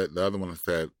the other one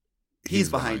said, he's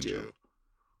behind you.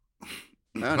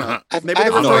 I don't know. Maybe I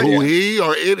don't know who he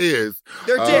or it is.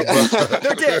 They're dicks.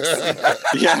 They're dicks.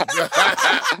 Yeah.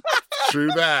 True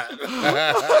that.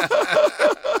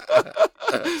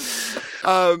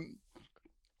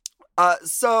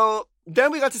 So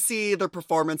then we got to see the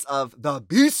performance of the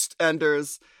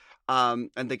BeastEnders, and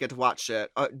they get to watch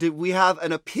it. Did we have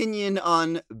an opinion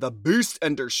on the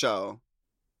BeastEnders show?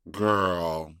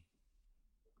 Girl,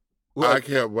 What? I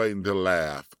kept waiting to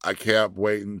laugh.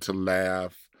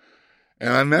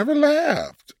 And I never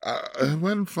laughed. It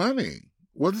wasn't funny.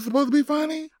 Was it supposed to be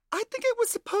funny? I think it was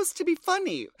supposed to be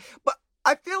funny, but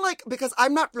I feel like because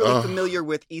I'm not really familiar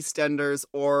with EastEnders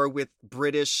or with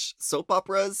British soap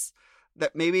operas,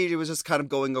 that maybe it was just kind of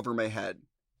going over my head.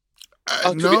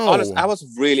 To be honest, I was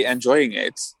really enjoying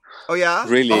it. Oh yeah,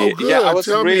 really, Oh, good. yeah, I was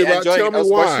Tell me really about- enjoying tell it. me I was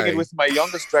watching why. it with my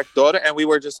youngest drag daughter, and we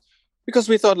were just because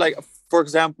we thought, like, for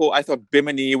example, I thought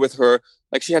Bimini with her,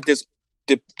 like, she had this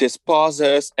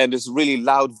pauses and this really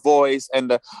loud voice,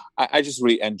 and I just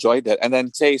really enjoyed that. And then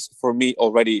Taste, for me,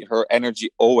 already her energy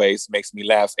always makes me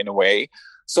laugh in a way.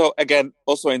 So again,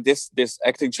 also in this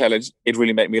acting challenge, it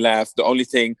really made me laugh. The only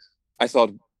thing I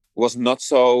thought was not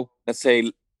so, let's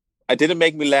say, I didn't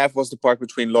make me laugh was the part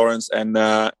between Lawrence and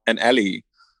Ellie.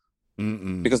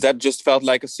 Because that just felt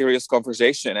like a serious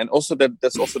conversation. And also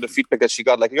that's also the feedback that she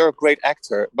got, like, you're a great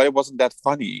actor, but it wasn't that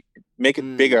funny. Make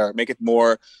it bigger, make it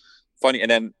more funny. And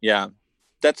then, yeah,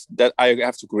 that I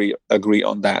have to agree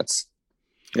on that.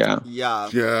 Yeah.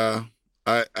 Yeah.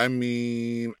 I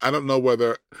mean, I don't know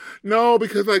whether... No,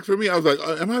 because, like, for me, I was like,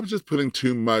 am I just putting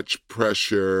too much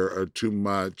pressure or too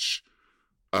much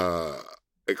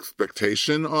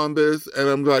expectation on this? And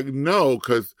I'm like, no,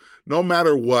 because no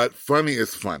matter what, funny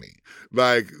is funny.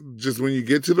 Like, just when you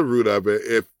get to the root of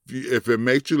it, if it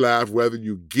makes you laugh, whether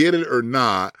you get it or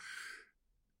not,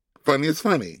 funny is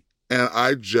funny. And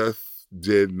I just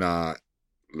did not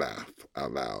laugh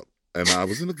out loud. And I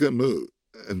was in a good mood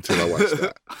until I watched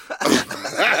that.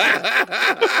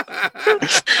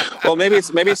 Well, maybe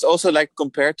it's also like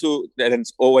compared to that,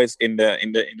 it's always in the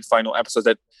final episode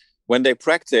that when they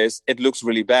practice, it looks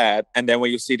really bad, and then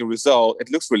when you see the result, it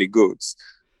looks really good.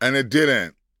 And it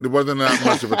didn't. There wasn't that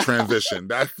much of a transition.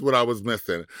 That's what I was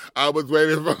missing. I was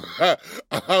waiting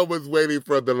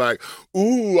for the, like,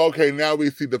 ooh, okay, now we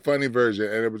see the funny version.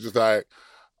 And it was just like,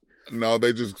 no,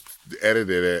 they just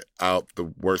edited it out, the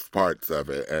worst parts of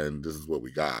it, and this is what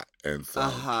we got. And so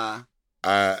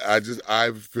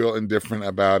I feel indifferent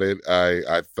about it.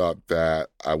 I thought that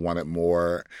I wanted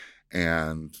more.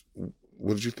 And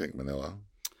what did you think, Manila?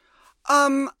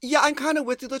 Yeah, I'm kind of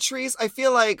with you, Latrice. I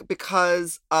feel like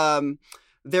because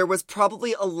there was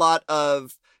probably a lot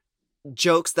of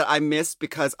jokes that I missed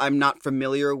because I'm not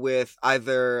familiar with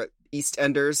either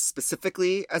EastEnders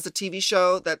specifically as a TV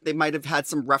show, that they might have had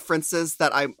some references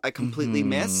that I completely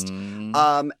missed.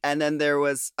 And then there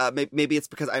was, maybe it's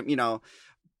because I'm,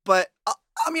 but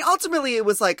I mean, ultimately it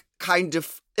was like kind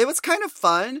of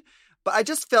fun, but I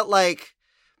just felt like,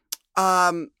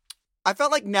 I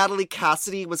felt like Natalie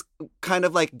Cassidy was kind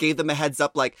of like gave them a heads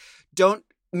up, like, don't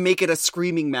make it a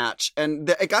screaming match. And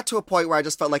it got to a point where I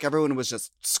just felt like everyone was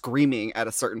just screaming at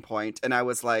a certain point. And I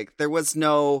was like, there was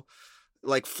no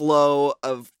like flow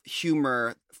of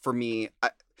humor for me.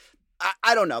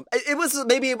 I don't know. It was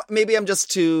maybe I'm just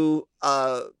too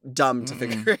dumb to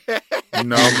figure it.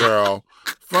 No, girl.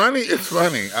 Funny is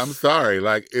funny. I'm sorry.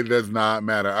 Like, it does not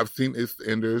matter. I've seen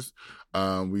EastEnders.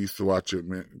 We used to watch it.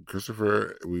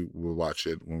 Christopher, we will watch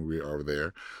it when we are over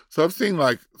there. So I've seen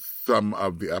like some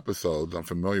of the episodes. I'm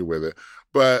familiar with it.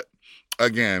 But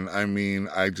again, I mean,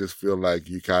 I just feel like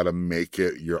you got to make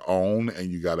it your own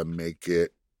and you got to make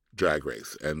it Drag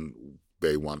Race. And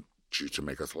they want you to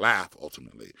make us laugh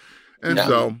ultimately. And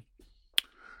so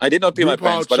I did not pee my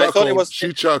pants, but I thought it was...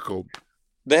 She chuckled.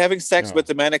 They're having sex with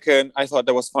the mannequin. I thought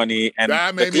that was funny. And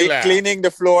that made me laugh. Cleaning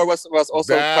the floor was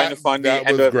also kind of funny.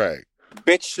 That was great.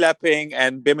 Bitch slapping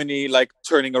and Bimini like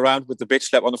turning around with the bitch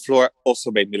slap on the floor also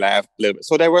made me laugh a little bit.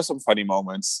 So there were some funny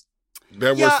moments.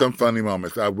 There were some funny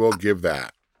moments. I will give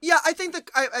that. Yeah, I think that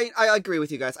I agree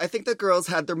with you guys. I think the girls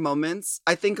had their moments.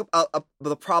 I think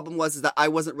the problem was that I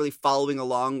wasn't really following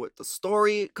along with the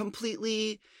story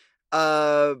completely.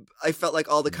 I felt like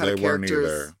all the kind of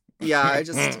characters. Yeah, I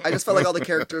just felt like all the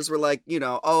characters were like,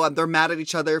 they're mad at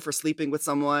each other for sleeping with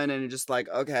someone, and just like,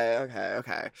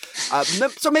 okay.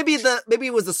 So maybe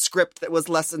it was the script that was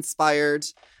less inspired.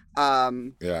 Yeah,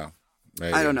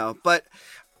 maybe. I don't know, but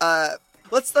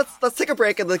let's take a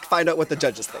break and like find out what the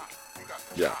judges think.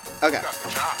 Yeah. Okay. You got the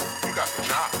chop. You got the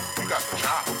chop. You got the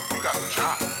chop. You got the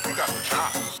chop. You got the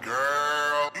chop.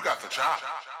 Girl, you got the chop.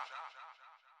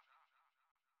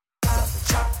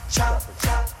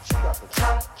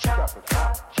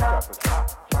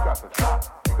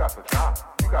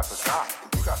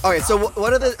 Okay, so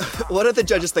what are the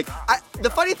judges think? the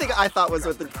funny thing I thought was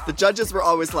with the judges were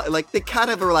always like they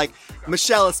kind of were like,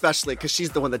 Michelle especially, because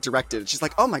she's the one that directed it. She's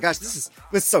like, oh my gosh, this is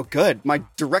so good. My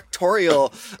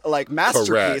directorial like masterpiece.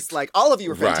 Correct. Like all of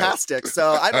you are fantastic.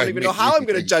 So I don't even know how I'm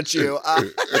going to judge you.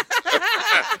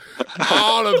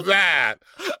 All of that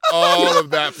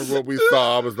from what we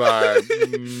saw, I was like,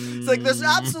 It's like there's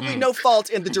absolutely no fault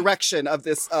in the direction of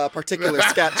this particular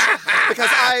sketch because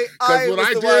what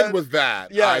I did was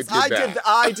that. Yes,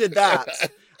 I did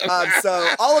that. So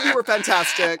all of you were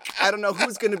fantastic. I don't know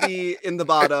who's going to be in the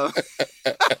bottom.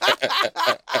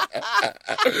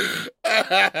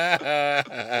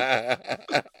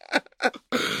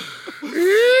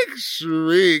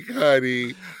 Shriek,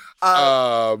 honey.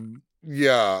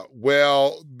 Yeah,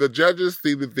 well, the judges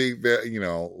seem to think that,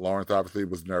 Lawrence obviously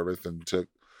was nervous and took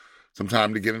some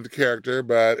time to get into character,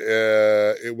 but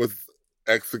it was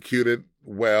executed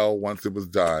well once it was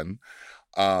done.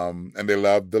 And they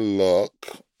loved the look.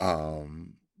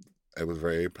 It was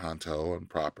very panto and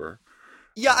proper.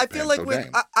 Yeah, I feel like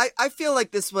I feel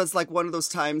like this was like one of those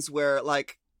times where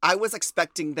like I was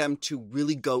expecting them to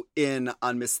really go in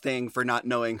on Miss Thing for not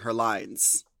knowing her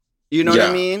lines. You know what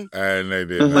I mean? And they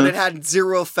did. But it had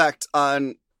zero effect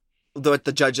on what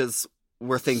the judges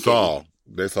were thinking.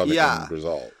 They saw the end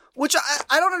result. Which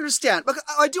I don't understand. But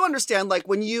I do understand, like,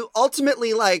 when you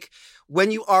ultimately, like,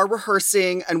 when you are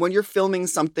rehearsing and when you're filming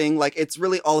something, like, it's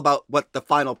really all about what the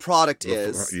final product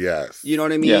is. Yes. You know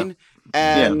what I mean?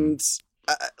 Yeah. And,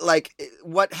 like,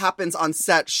 what happens on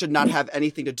set should not have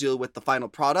anything to do with the final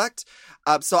product.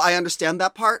 So I understand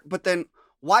that part. But then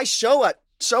why show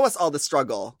us all the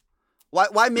struggle?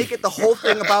 Why make it the whole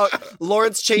thing about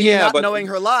Lawrence Chaney not knowing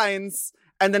her lines,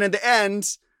 and then in the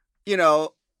end,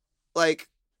 like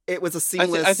it was a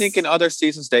seamless. I think in other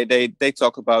seasons they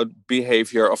talk about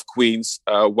behavior of queens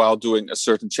while doing a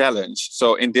certain challenge.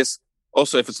 So in this,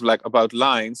 also if it's like about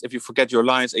lines, if you forget your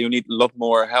lines and you need a lot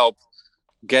more help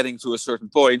getting to a certain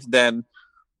point, then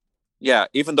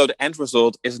even though the end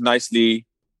result is nicely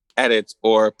edited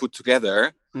or put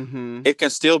together, it can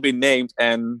still be named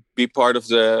and be part of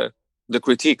the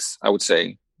critiques, I would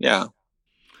say. Yeah.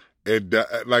 It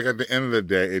like at the end of the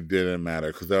day, it didn't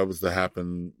matter because that was to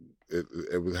happen.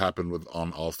 It would happen with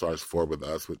on All Stars 4 with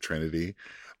us with Trinity.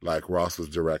 Like Ross was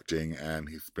directing, and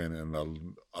he spent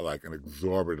an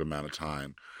exorbitant amount of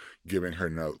time giving her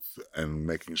notes and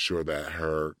making sure that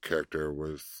her character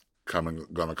was going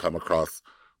to come across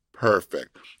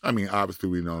perfect. I mean, obviously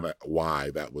we know why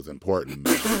that was important.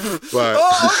 But okay,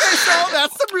 so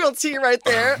that's some real tea right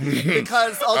there.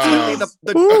 Because ultimately it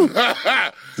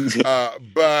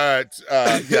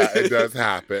does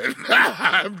happen.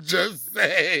 I'm just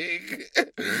saying.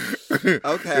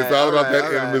 Okay. It's all about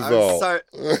that end result.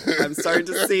 I'm starting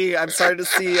to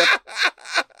see.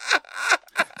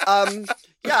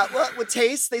 Well, with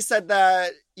Taste, they said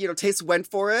that, Taste went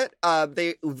for it.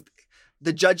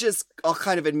 The judges all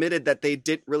kind of admitted that they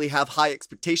didn't really have high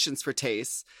expectations for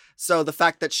Taste. So the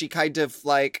fact that she kind of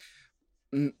like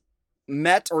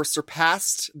met or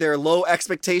surpassed their low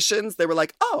expectations, they were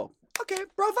like, oh, okay,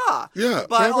 brava. Yeah.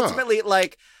 But ultimately,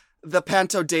 like, the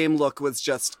Panto Dame look was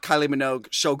just Kylie Minogue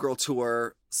showgirl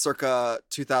tour circa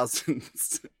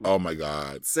 2000s. Oh my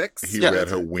God. 6? He read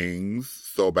her wings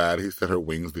so bad. He said her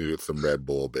wings needed some Red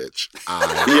Bull, bitch.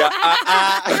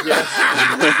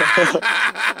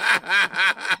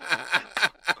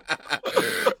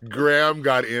 Graham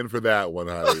got in for that one,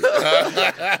 honey.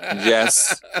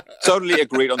 Yes. Totally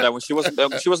agreed on that one. She was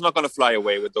not going to fly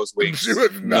away with those wings. She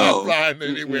was not flying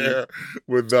anywhere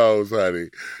with those, honey.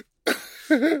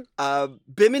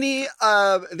 Bimini,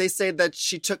 they say that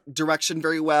she took direction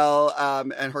very well,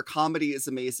 and her comedy is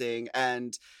amazing,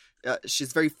 and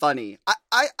she's very funny.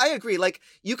 I agree. Like,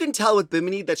 you can tell with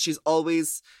Bimini that she's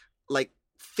always like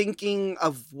thinking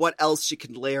of what else she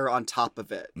can layer on top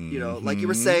of it. Like you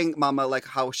were saying, Mama, like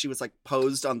how she was like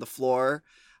posed on the floor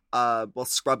while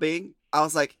scrubbing. I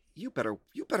was like, you better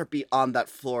be on that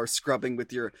floor scrubbing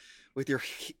with your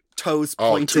toes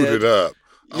pointed. All tooted up.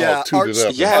 Yeah,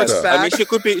 yes. I mean, she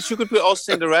could be all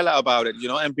Cinderella about it,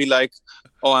 and be like,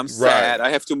 "Oh, I'm sad. I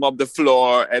have to mop the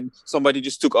floor, and somebody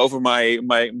just took over my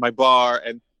bar."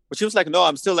 But she was like, "No,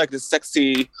 I'm still like this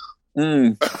sexy,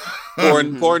 porn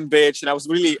bitch." And I was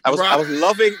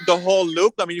loving the whole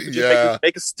look. I mean, you could just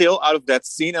make a still out of that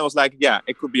scene. I was like, "Yeah,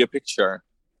 it could be a picture."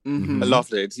 I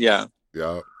loved it. Yeah.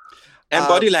 Yeah. And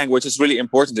body language is really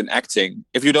important in acting.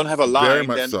 If you don't have a line,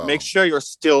 then make sure you're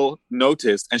still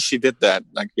noticed. And she did that.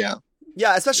 Like, yeah,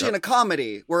 especially in a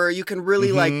comedy where you can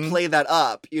really like play that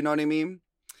up. You know what I mean?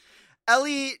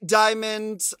 Ellie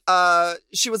Diamond,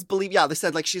 she was they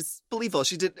said like she's believable.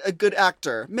 She did a good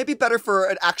actor. Maybe better for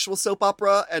an actual soap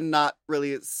opera and not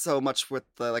really so much with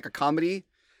like a comedy.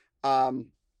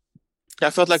 I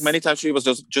felt like many times she was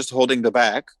just holding the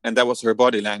bag, and that was her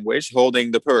body language,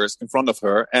 holding the purse in front of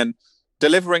her and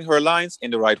delivering her lines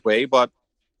in the right way, but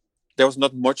there was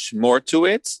not much more to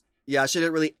it. Yeah, she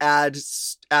didn't really add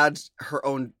her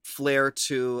own flair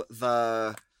to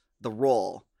the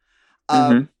role.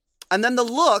 And then the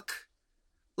look,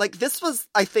 like this was,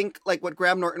 I think, like what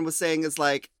Graham Norton was saying is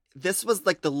like, this was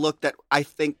like the look that I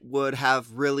think would have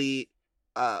really,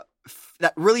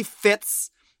 that really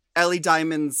fits Ellie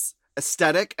Diamond's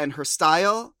aesthetic and her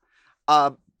style.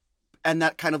 And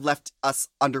that kind of left us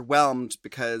underwhelmed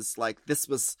because like this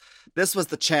was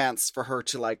the chance for her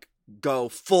to like go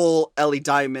full Ellie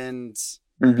Diamond,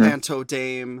 panto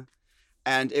dame.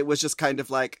 And it was just kind of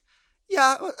like,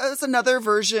 yeah, it's another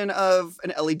version of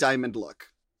an Ellie Diamond look.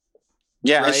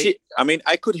 Yeah, right? and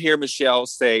I could hear Michelle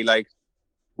say, like,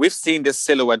 we've seen this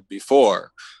silhouette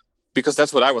before. Because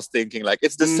that's what I was thinking. Like,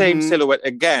 it's the same silhouette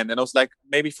again. And I was like,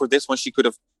 maybe for this one, she could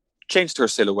have changed her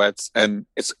silhouettes. And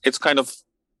it's kind of,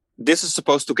 this is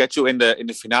supposed to get you in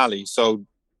the finale. So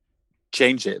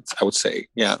change it, I would say.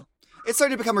 Yeah. It's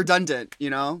starting to become redundant, you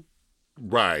know?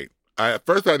 Right. At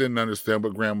first, I didn't understand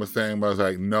what Graham was saying, but I was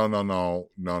like,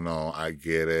 no, I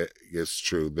get it. It's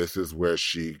true. This is where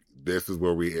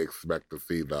we expect to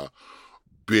see the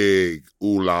big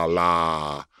ooh la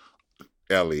la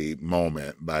Ellie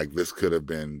moment. Like, this could have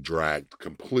been dragged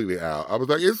completely out. I was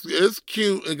like, it's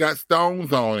cute. It got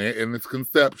stones on it, and it's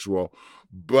conceptual,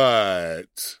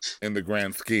 but in the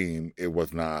grand scheme, it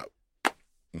was not.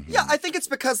 Yeah, I think it's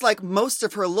because like most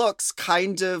of her looks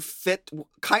kind of fit.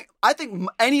 I think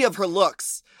any of her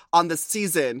looks on this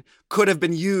season could have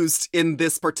been used in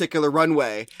this particular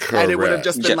runway, and it would have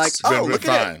just been like, oh, look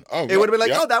at it. Oh, it would have been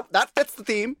like, oh, that fits the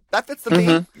theme. That fits the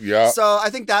theme. Yeah. So I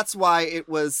think that's why it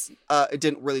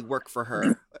didn't really work for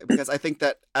her, because I think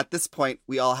that at this point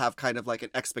we all have kind of like an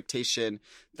expectation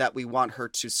that we want her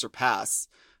to surpass.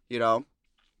 You know.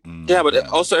 Yeah, but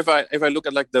also if I look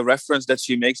at like the reference that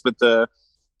she makes with the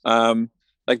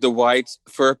like the white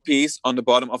fur piece on the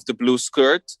bottom of the blue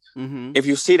skirt. If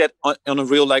you see that on a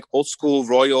real like old school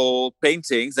royal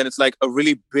paintings, then it's like a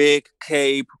really big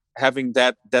cape having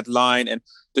that line, and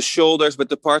the shoulders with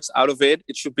the parts out of it.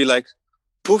 It should be like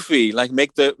poofy, like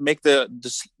make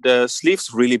the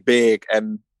sleeves really big,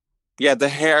 and yeah, the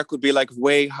hair could be like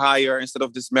way higher instead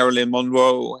of this Marilyn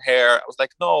Monroe hair. I was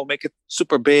like, no, make it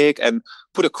super big and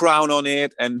put a crown on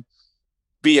it and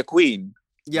be a queen.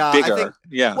 Yeah, bigger. I think.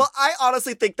 Yeah. Well, I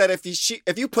honestly think that if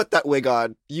you put that wig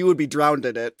on, you would be drowned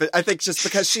in it. But I think just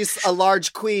because she's a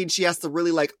large queen, she has to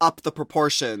really like up the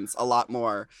proportions a lot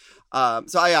more.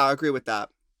 So I agree with that.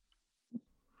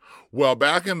 Well,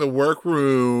 back in the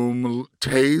workroom,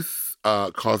 Tace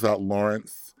calls out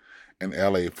Lawrence and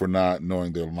Ellie for not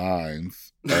knowing their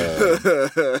lines.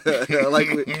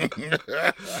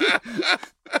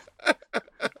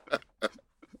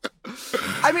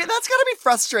 I mean, that's gotta be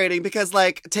frustrating because,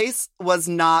 like, Tace was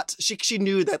not. She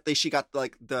knew that she got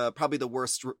like probably the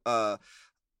worst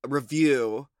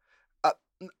review.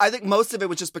 I think most of it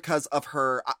was just because of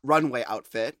her runway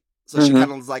outfit. So she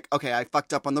kind of was like, okay, I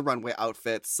fucked up on the runway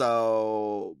outfit.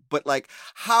 So, but like,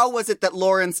 how was it that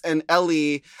Lawrence and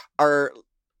Ellie are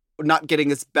not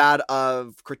getting as bad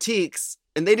of critiques,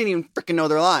 and they didn't even freaking know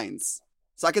their lines?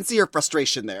 So I can see your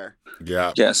frustration there.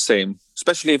 Yeah. Yeah, same.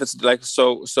 Especially if it's like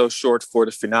so short for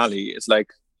the finale. It's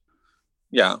like,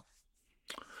 yeah.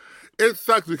 It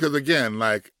sucks because, again,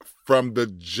 like, from the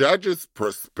judge's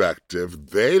perspective,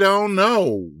 they don't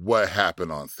know what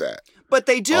happened on set. But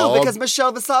they do, because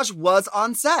Michelle Visage was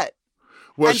on set.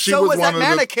 Well, and she so was one that of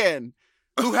mannequin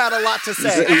who had a lot to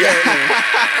say.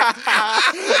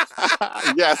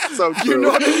 Yes, so true. You know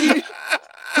what I mean?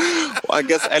 Well, I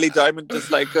guess Ellie Diamond is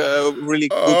like a really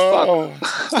good fuck.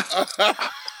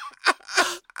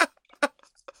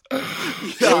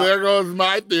 Yeah. Well, there goes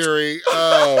my theory.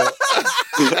 Oh.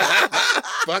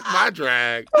 Fuck my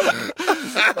drag.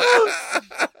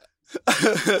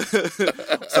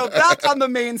 So back on the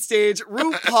main stage,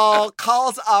 RuPaul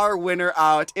calls our winner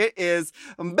out. It is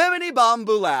Bimini Bomb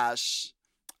Boulash.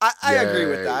 I agree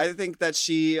with that. I think that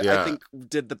she I think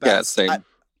did the best. Yeah, same.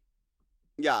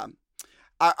 Yeah.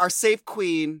 Our safe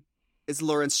queen is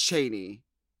Lawrence Chaney.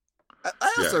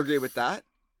 I also agree with that.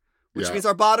 Which means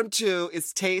our bottom two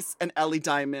is Tace and Ellie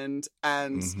Diamond.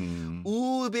 And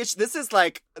ooh, bitch, this is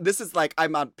like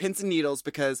I'm on pins and needles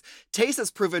because Tace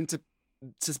has proven to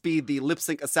be the lip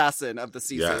sync assassin of the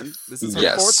season. This is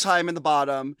her fourth time in the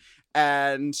bottom.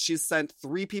 and she's sent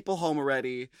 3 people home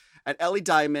already. And Ellie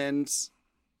Diamond,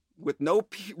 with no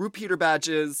repeater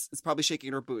badges, is probably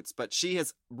shaking her boots, but she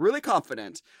is really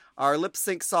confident. Our lip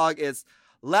sync song is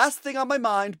Last Thing on My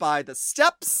Mind by The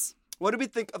Steps. What do we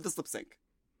think of this lip sync?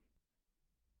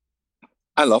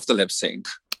 I love the lip sync.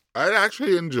 I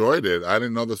actually enjoyed it. I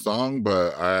didn't know the song,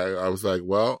 but I was like,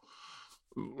 well,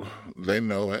 they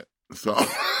know it, so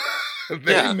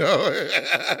they know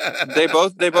it.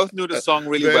 They both knew the song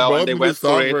really well, and they went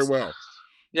for it very well.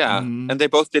 Yeah, and they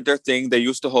both did their thing. They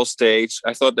used the whole stage.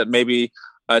 I thought that maybe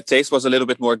Tace was a little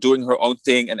bit more doing her own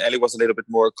thing, and Ellie was a little bit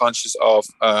more conscious of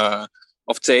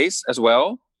Tace as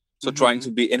well. So trying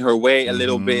to be in her way a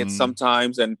little bit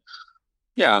sometimes, and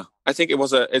yeah, I think it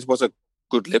was a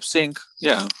good lip sync.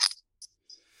 Yeah,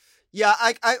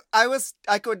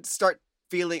 I could start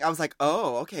feeling, I was like,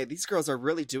 oh, okay, these girls are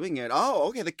really doing it. Oh,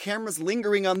 okay, the camera's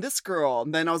lingering on this girl.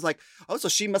 And then I was like, oh, so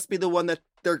she must be the one that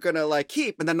they're gonna like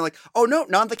keep. And then they're like, oh no,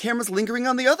 now the camera's lingering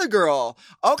on the other girl.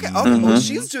 Okay, well,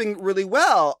 she's doing really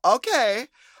well. Okay.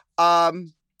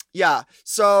 Yeah.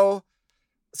 So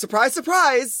surprise,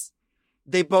 surprise,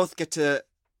 they both get to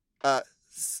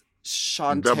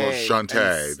Shantae. Double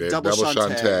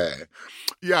Shantae.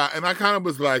 Yeah, and I kind of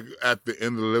was like, at the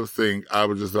end of the lip sync, I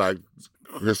was just like,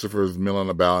 Christopher's milling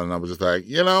about, and I was just like,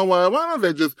 you know what, why don't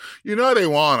they just, they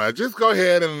want to just go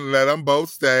ahead and let them both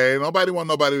stay. Nobody want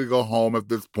nobody to go home at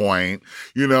this point.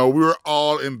 We were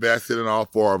all invested in all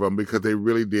 4 of them because they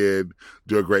really did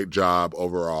do a great job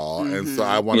overall. And so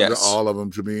I wanted all of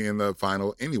them to be in the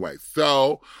final anyway.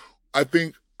 So I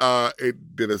think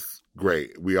it did us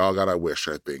great. We all got our wish,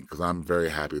 I think, because I'm very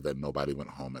happy that nobody went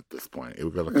home at this point. It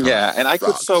was and I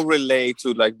could so relate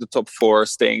to like the top 4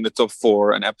 staying the top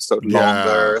 4 an episode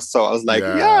longer. So I was like,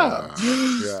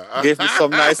 give me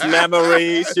some nice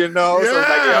memories, So I was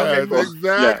like, okay, cool.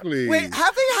 Exactly. Wait,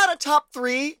 have they had a top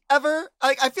 3 ever?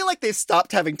 I feel like they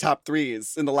stopped having top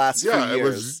 3s in the last few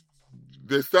years.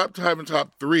 They stopped having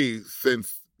top 3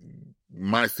 since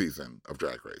my season of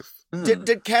Drag Race.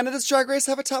 Did Canada's Drag Race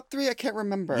have a top 3? I can't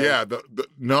remember. Yeah,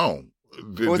 no.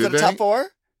 Was it a top 4?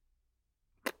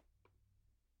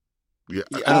 Yeah,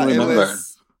 I don't remember.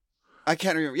 I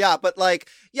can't remember. Yeah, but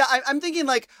I'm thinking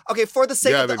okay, for the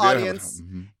sake of the audience,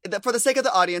 for the sake of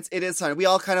the audience, it is fine. We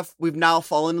all we've now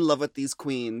fallen in love with these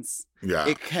queens. Yeah.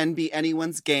 It can be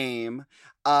anyone's game.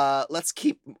 Let's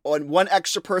keep one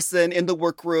extra person in the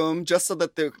workroom just so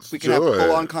that we can have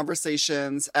full-on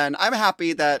conversations. And I'm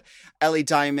happy that Ellie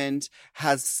Diamond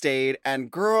has stayed.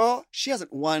 And girl, she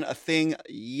hasn't won a thing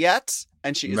yet,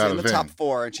 and she is in the top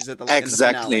 4, and she's at the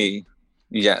exactly. In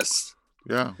the yes.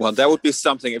 Yeah. Well, that would be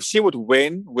something. If she would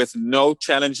win with no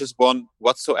challenges won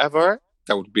whatsoever,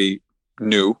 that would be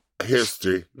new.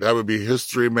 History. That would be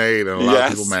history made, and a lot of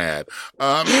people mad.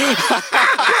 I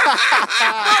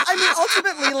mean,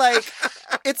 ultimately,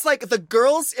 it's like the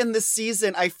girls in this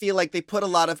season, I feel like they put a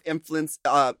lot of emphasis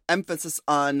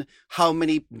on how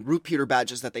many repeater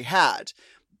badges that they had.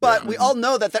 But we all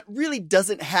know that really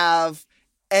doesn't have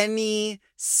any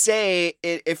say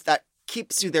if that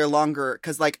keeps you there longer.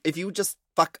 Because, if you just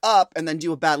fuck up and then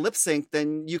do a bad lip sync,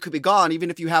 then you could be gone, even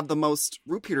if you have the most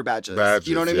repeater badges.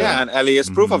 You know what I mean? Yeah, and Ellie is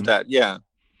proof of that. Yeah.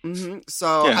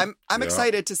 So I'm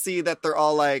excited to see that they're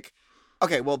all like,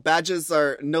 okay, well, badges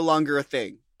are no longer a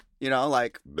thing.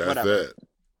 That's whatever. it.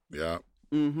 Yeah.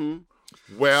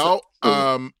 Well,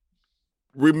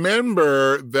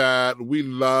 remember that we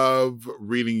love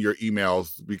reading your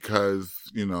emails because,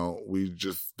 we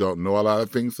just don't know a lot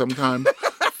of things sometimes.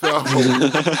 So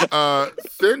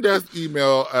send us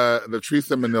email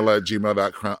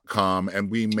latricemanila@gmail.com, and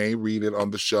we may read it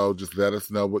on the show. Just let us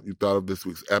know what you thought of this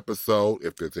week's episode.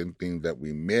 If there's anything that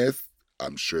we missed,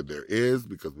 I'm sure there is,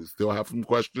 because we still have some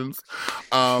questions.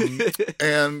 And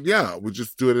we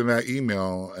just do it in that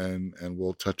email, and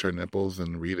we'll touch our nipples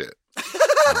and read it.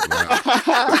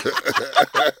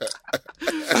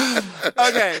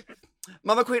 Okay.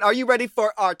 Ma'MaQueen, are you ready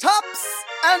for our tops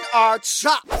and our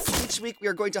chops? Each week we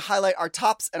are going to highlight our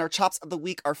tops and our chops of the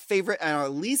week, our favorite and our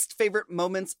least favorite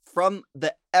moments from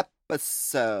the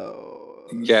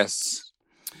episode. Yes.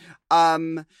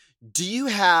 Do you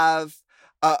have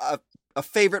a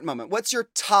favorite moment? What's your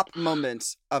top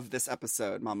moment of this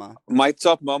episode, Mama? My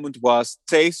top moment was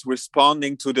Tace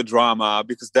responding to the drama,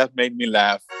 because that made me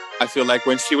laugh. I feel like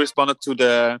when she responded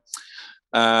to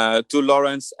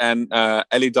Lawrence and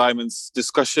Ellie Diamond's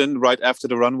discussion right after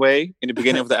the runway in the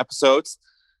beginning of the episode,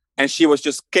 and she was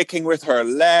just kicking with her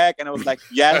leg, and I was like,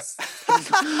 yes,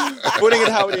 putting it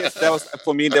how it is. That was,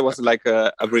 for me, that was like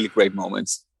a really great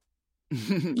moment.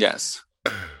 Yes.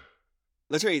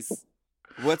 Latrice,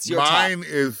 what's your Mine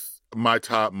top? My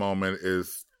top moment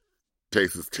is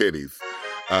Taste's titties.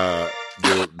 The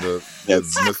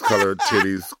miscolored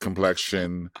titties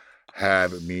complexion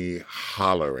had me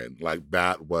hollering. Like,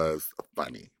 that was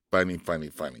funny.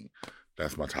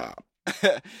 That's my top.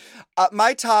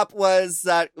 My top was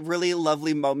that really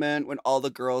lovely moment when all the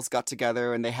girls got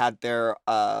together and they had their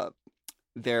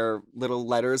little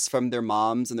letters from their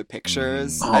moms and their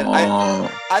pictures. And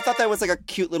I thought that was like a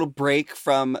cute little break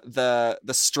from the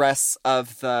stress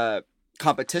of the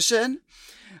competition.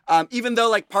 Even though,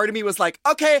 like, part of me was like,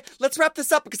 okay, let's wrap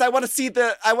this up because I want to see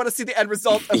the end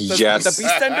result of the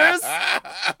BeastEnders.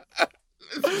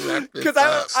 Because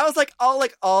I was like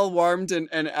all warmed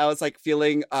and I was like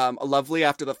feeling lovely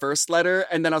after the first letter,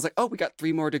 and then I was like, oh, we got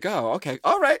 3 more to go. Okay,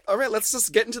 all right, let's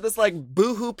just get into this like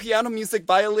boohoo piano music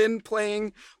violin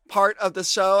playing part of the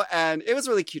show, and it was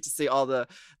really cute to see all the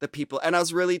people, and I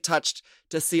was really touched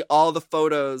to see all the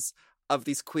photos of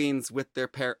these queens with their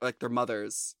their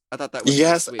mothers. I thought that was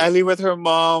really sweet. Ellie with her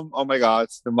mom. Oh my god,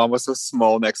 the mom was so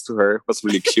small next to her. It was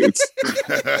really cute.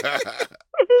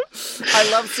 I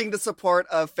love seeing the support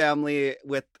of family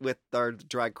with our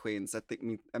drag queens. I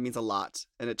think that means a lot,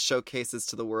 and it showcases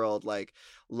to the world like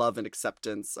love and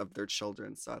acceptance of their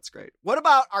children. So that's great. What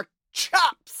about our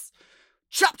chops?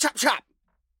 Chop.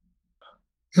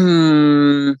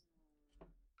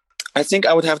 I think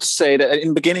I would have to say that in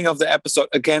the beginning of the episode,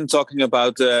 again talking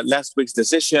about last week's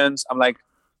decisions, I'm like,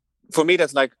 for me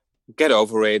that's like, get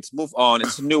over it, move on.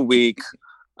 It's a new week.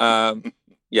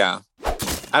 Yeah.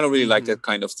 I don't really like that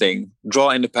kind of thing.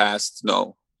 Draw in the past,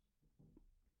 no.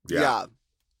 Yeah.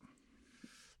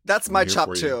 That's my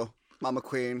chop too,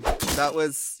 Ma'MaQueen. That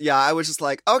was, I was just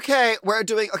like, okay,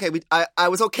 I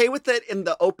was okay with it in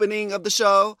the opening of the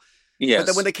show. Yes. But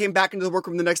then when they came back into the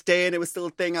workroom the next day and it was still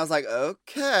a thing, I was like,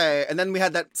 okay. And then we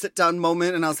had that sit down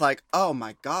moment and I was like, oh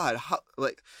my God.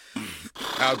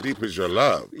 How deep is your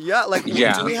love? Yeah, like,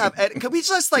 do we have, can we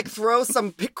just like throw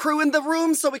some pit crew in the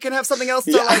room so we can have something else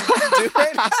to like do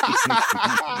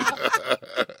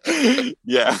it?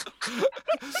 Yeah.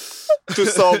 To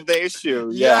solve the issue.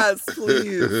 Yes,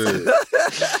 please.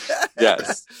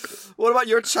 Yes. What about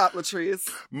your chop, Latrice?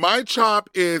 My chop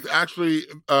is actually,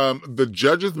 the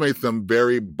judges made some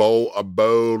very bold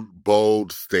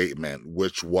statement,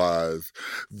 which was,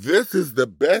 this is the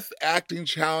best acting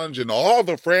challenge in all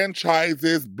the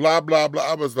franchises, blah, blah, blah.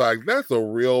 I was like, that's a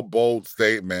real bold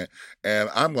statement. And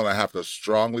I'm going to have to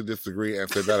strongly disagree and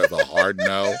say that is a hard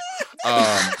no.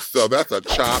 So that's a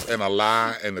chop and a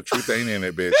lie, and the truth ain't in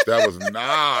it, bitch. That was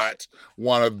not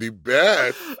one of the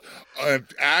best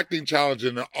acting challenges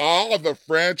in all of the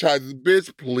franchises.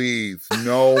 Bitch, please.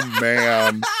 No,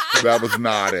 ma'am. That was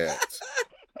not it.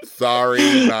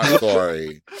 Sorry, not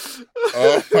sorry.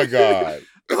 Oh, my God.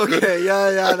 Okay,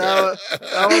 that's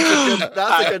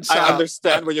a good chop. I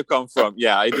understand where you come from.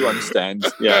 Yeah, I do understand.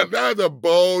 Yeah. That's a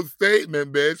bold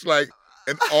statement, bitch. Like,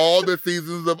 in all the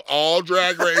seasons of all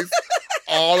Drag Race,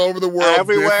 all over the world,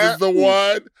 everywhere. This is the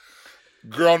one.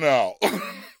 Girl, no.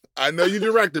 I know you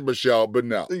directed, Michelle, but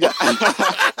no. Yeah.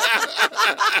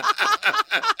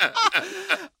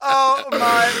 Oh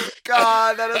my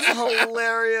God, that is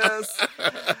hilarious.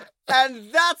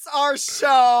 And that's our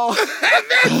show.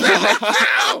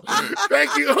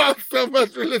 Thank you all so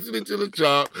much for listening to The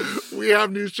Chop. We have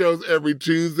new shows every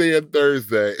Tuesday and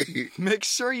Thursday. Make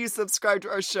sure you subscribe to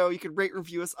our show. You can rate and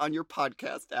review us on your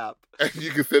podcast app. And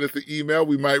you can send us an email.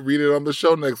 We might read it on the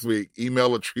show next week.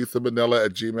 Email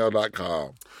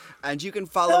latricemanila@gmail.com. And you can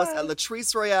follow us at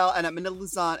Latrice Royale and at Manila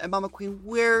Luzon. And Ma'MaQueen,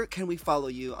 where can we follow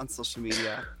you on social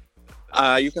media?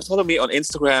 You can follow me on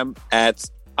Instagram at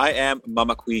I am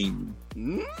Ma'MaQueen.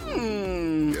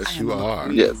 Yes, you are.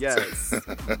 Yes. Yes.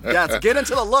 Get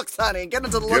into the looks, honey. Get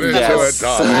into the looks. Get into it,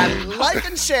 darling. And like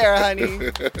and share, honey.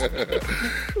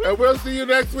 And we'll see you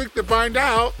next week to find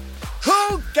out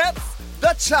who gets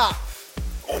the chop.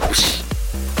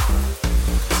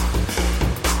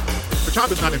 The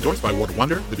Chop is not endorsed by World of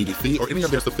Wonder, the BBC, or any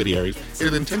of their subsidiaries. It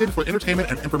is intended for entertainment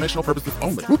and informational purposes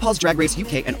only. RuPaul's Drag Race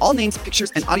UK and all names,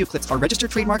 pictures, and audio clips are registered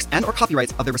trademarks and or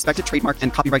copyrights of their respective trademark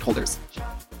and copyright holders.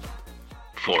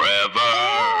 Forever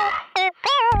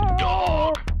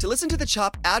Dog. To listen to The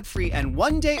Chop ad-free and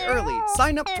 1 day early,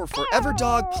 sign up for Forever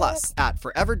Dog Plus at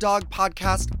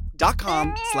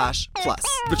foreverdogpodcast.com/plus.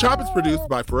 The Chop is produced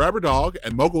by Forever Dog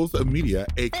and Moguls of Media,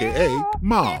 a.k.a.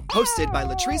 Mom. Hosted by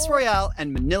Latrice Royale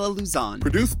and Manila Luzon.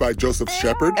 Produced by Joseph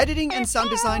Shepard. Editing and sound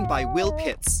design by Will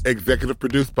Pitts. Executive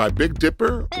produced by Big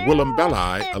Dipper, Willem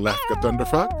Belli, Alaska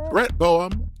Thunderfuck, Brett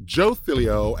Boehm, Joe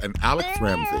Cilio, and Alex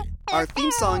Ramsey. Our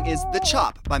theme song is The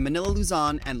Chop by Manila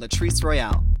Luzon and Latrice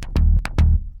Royale.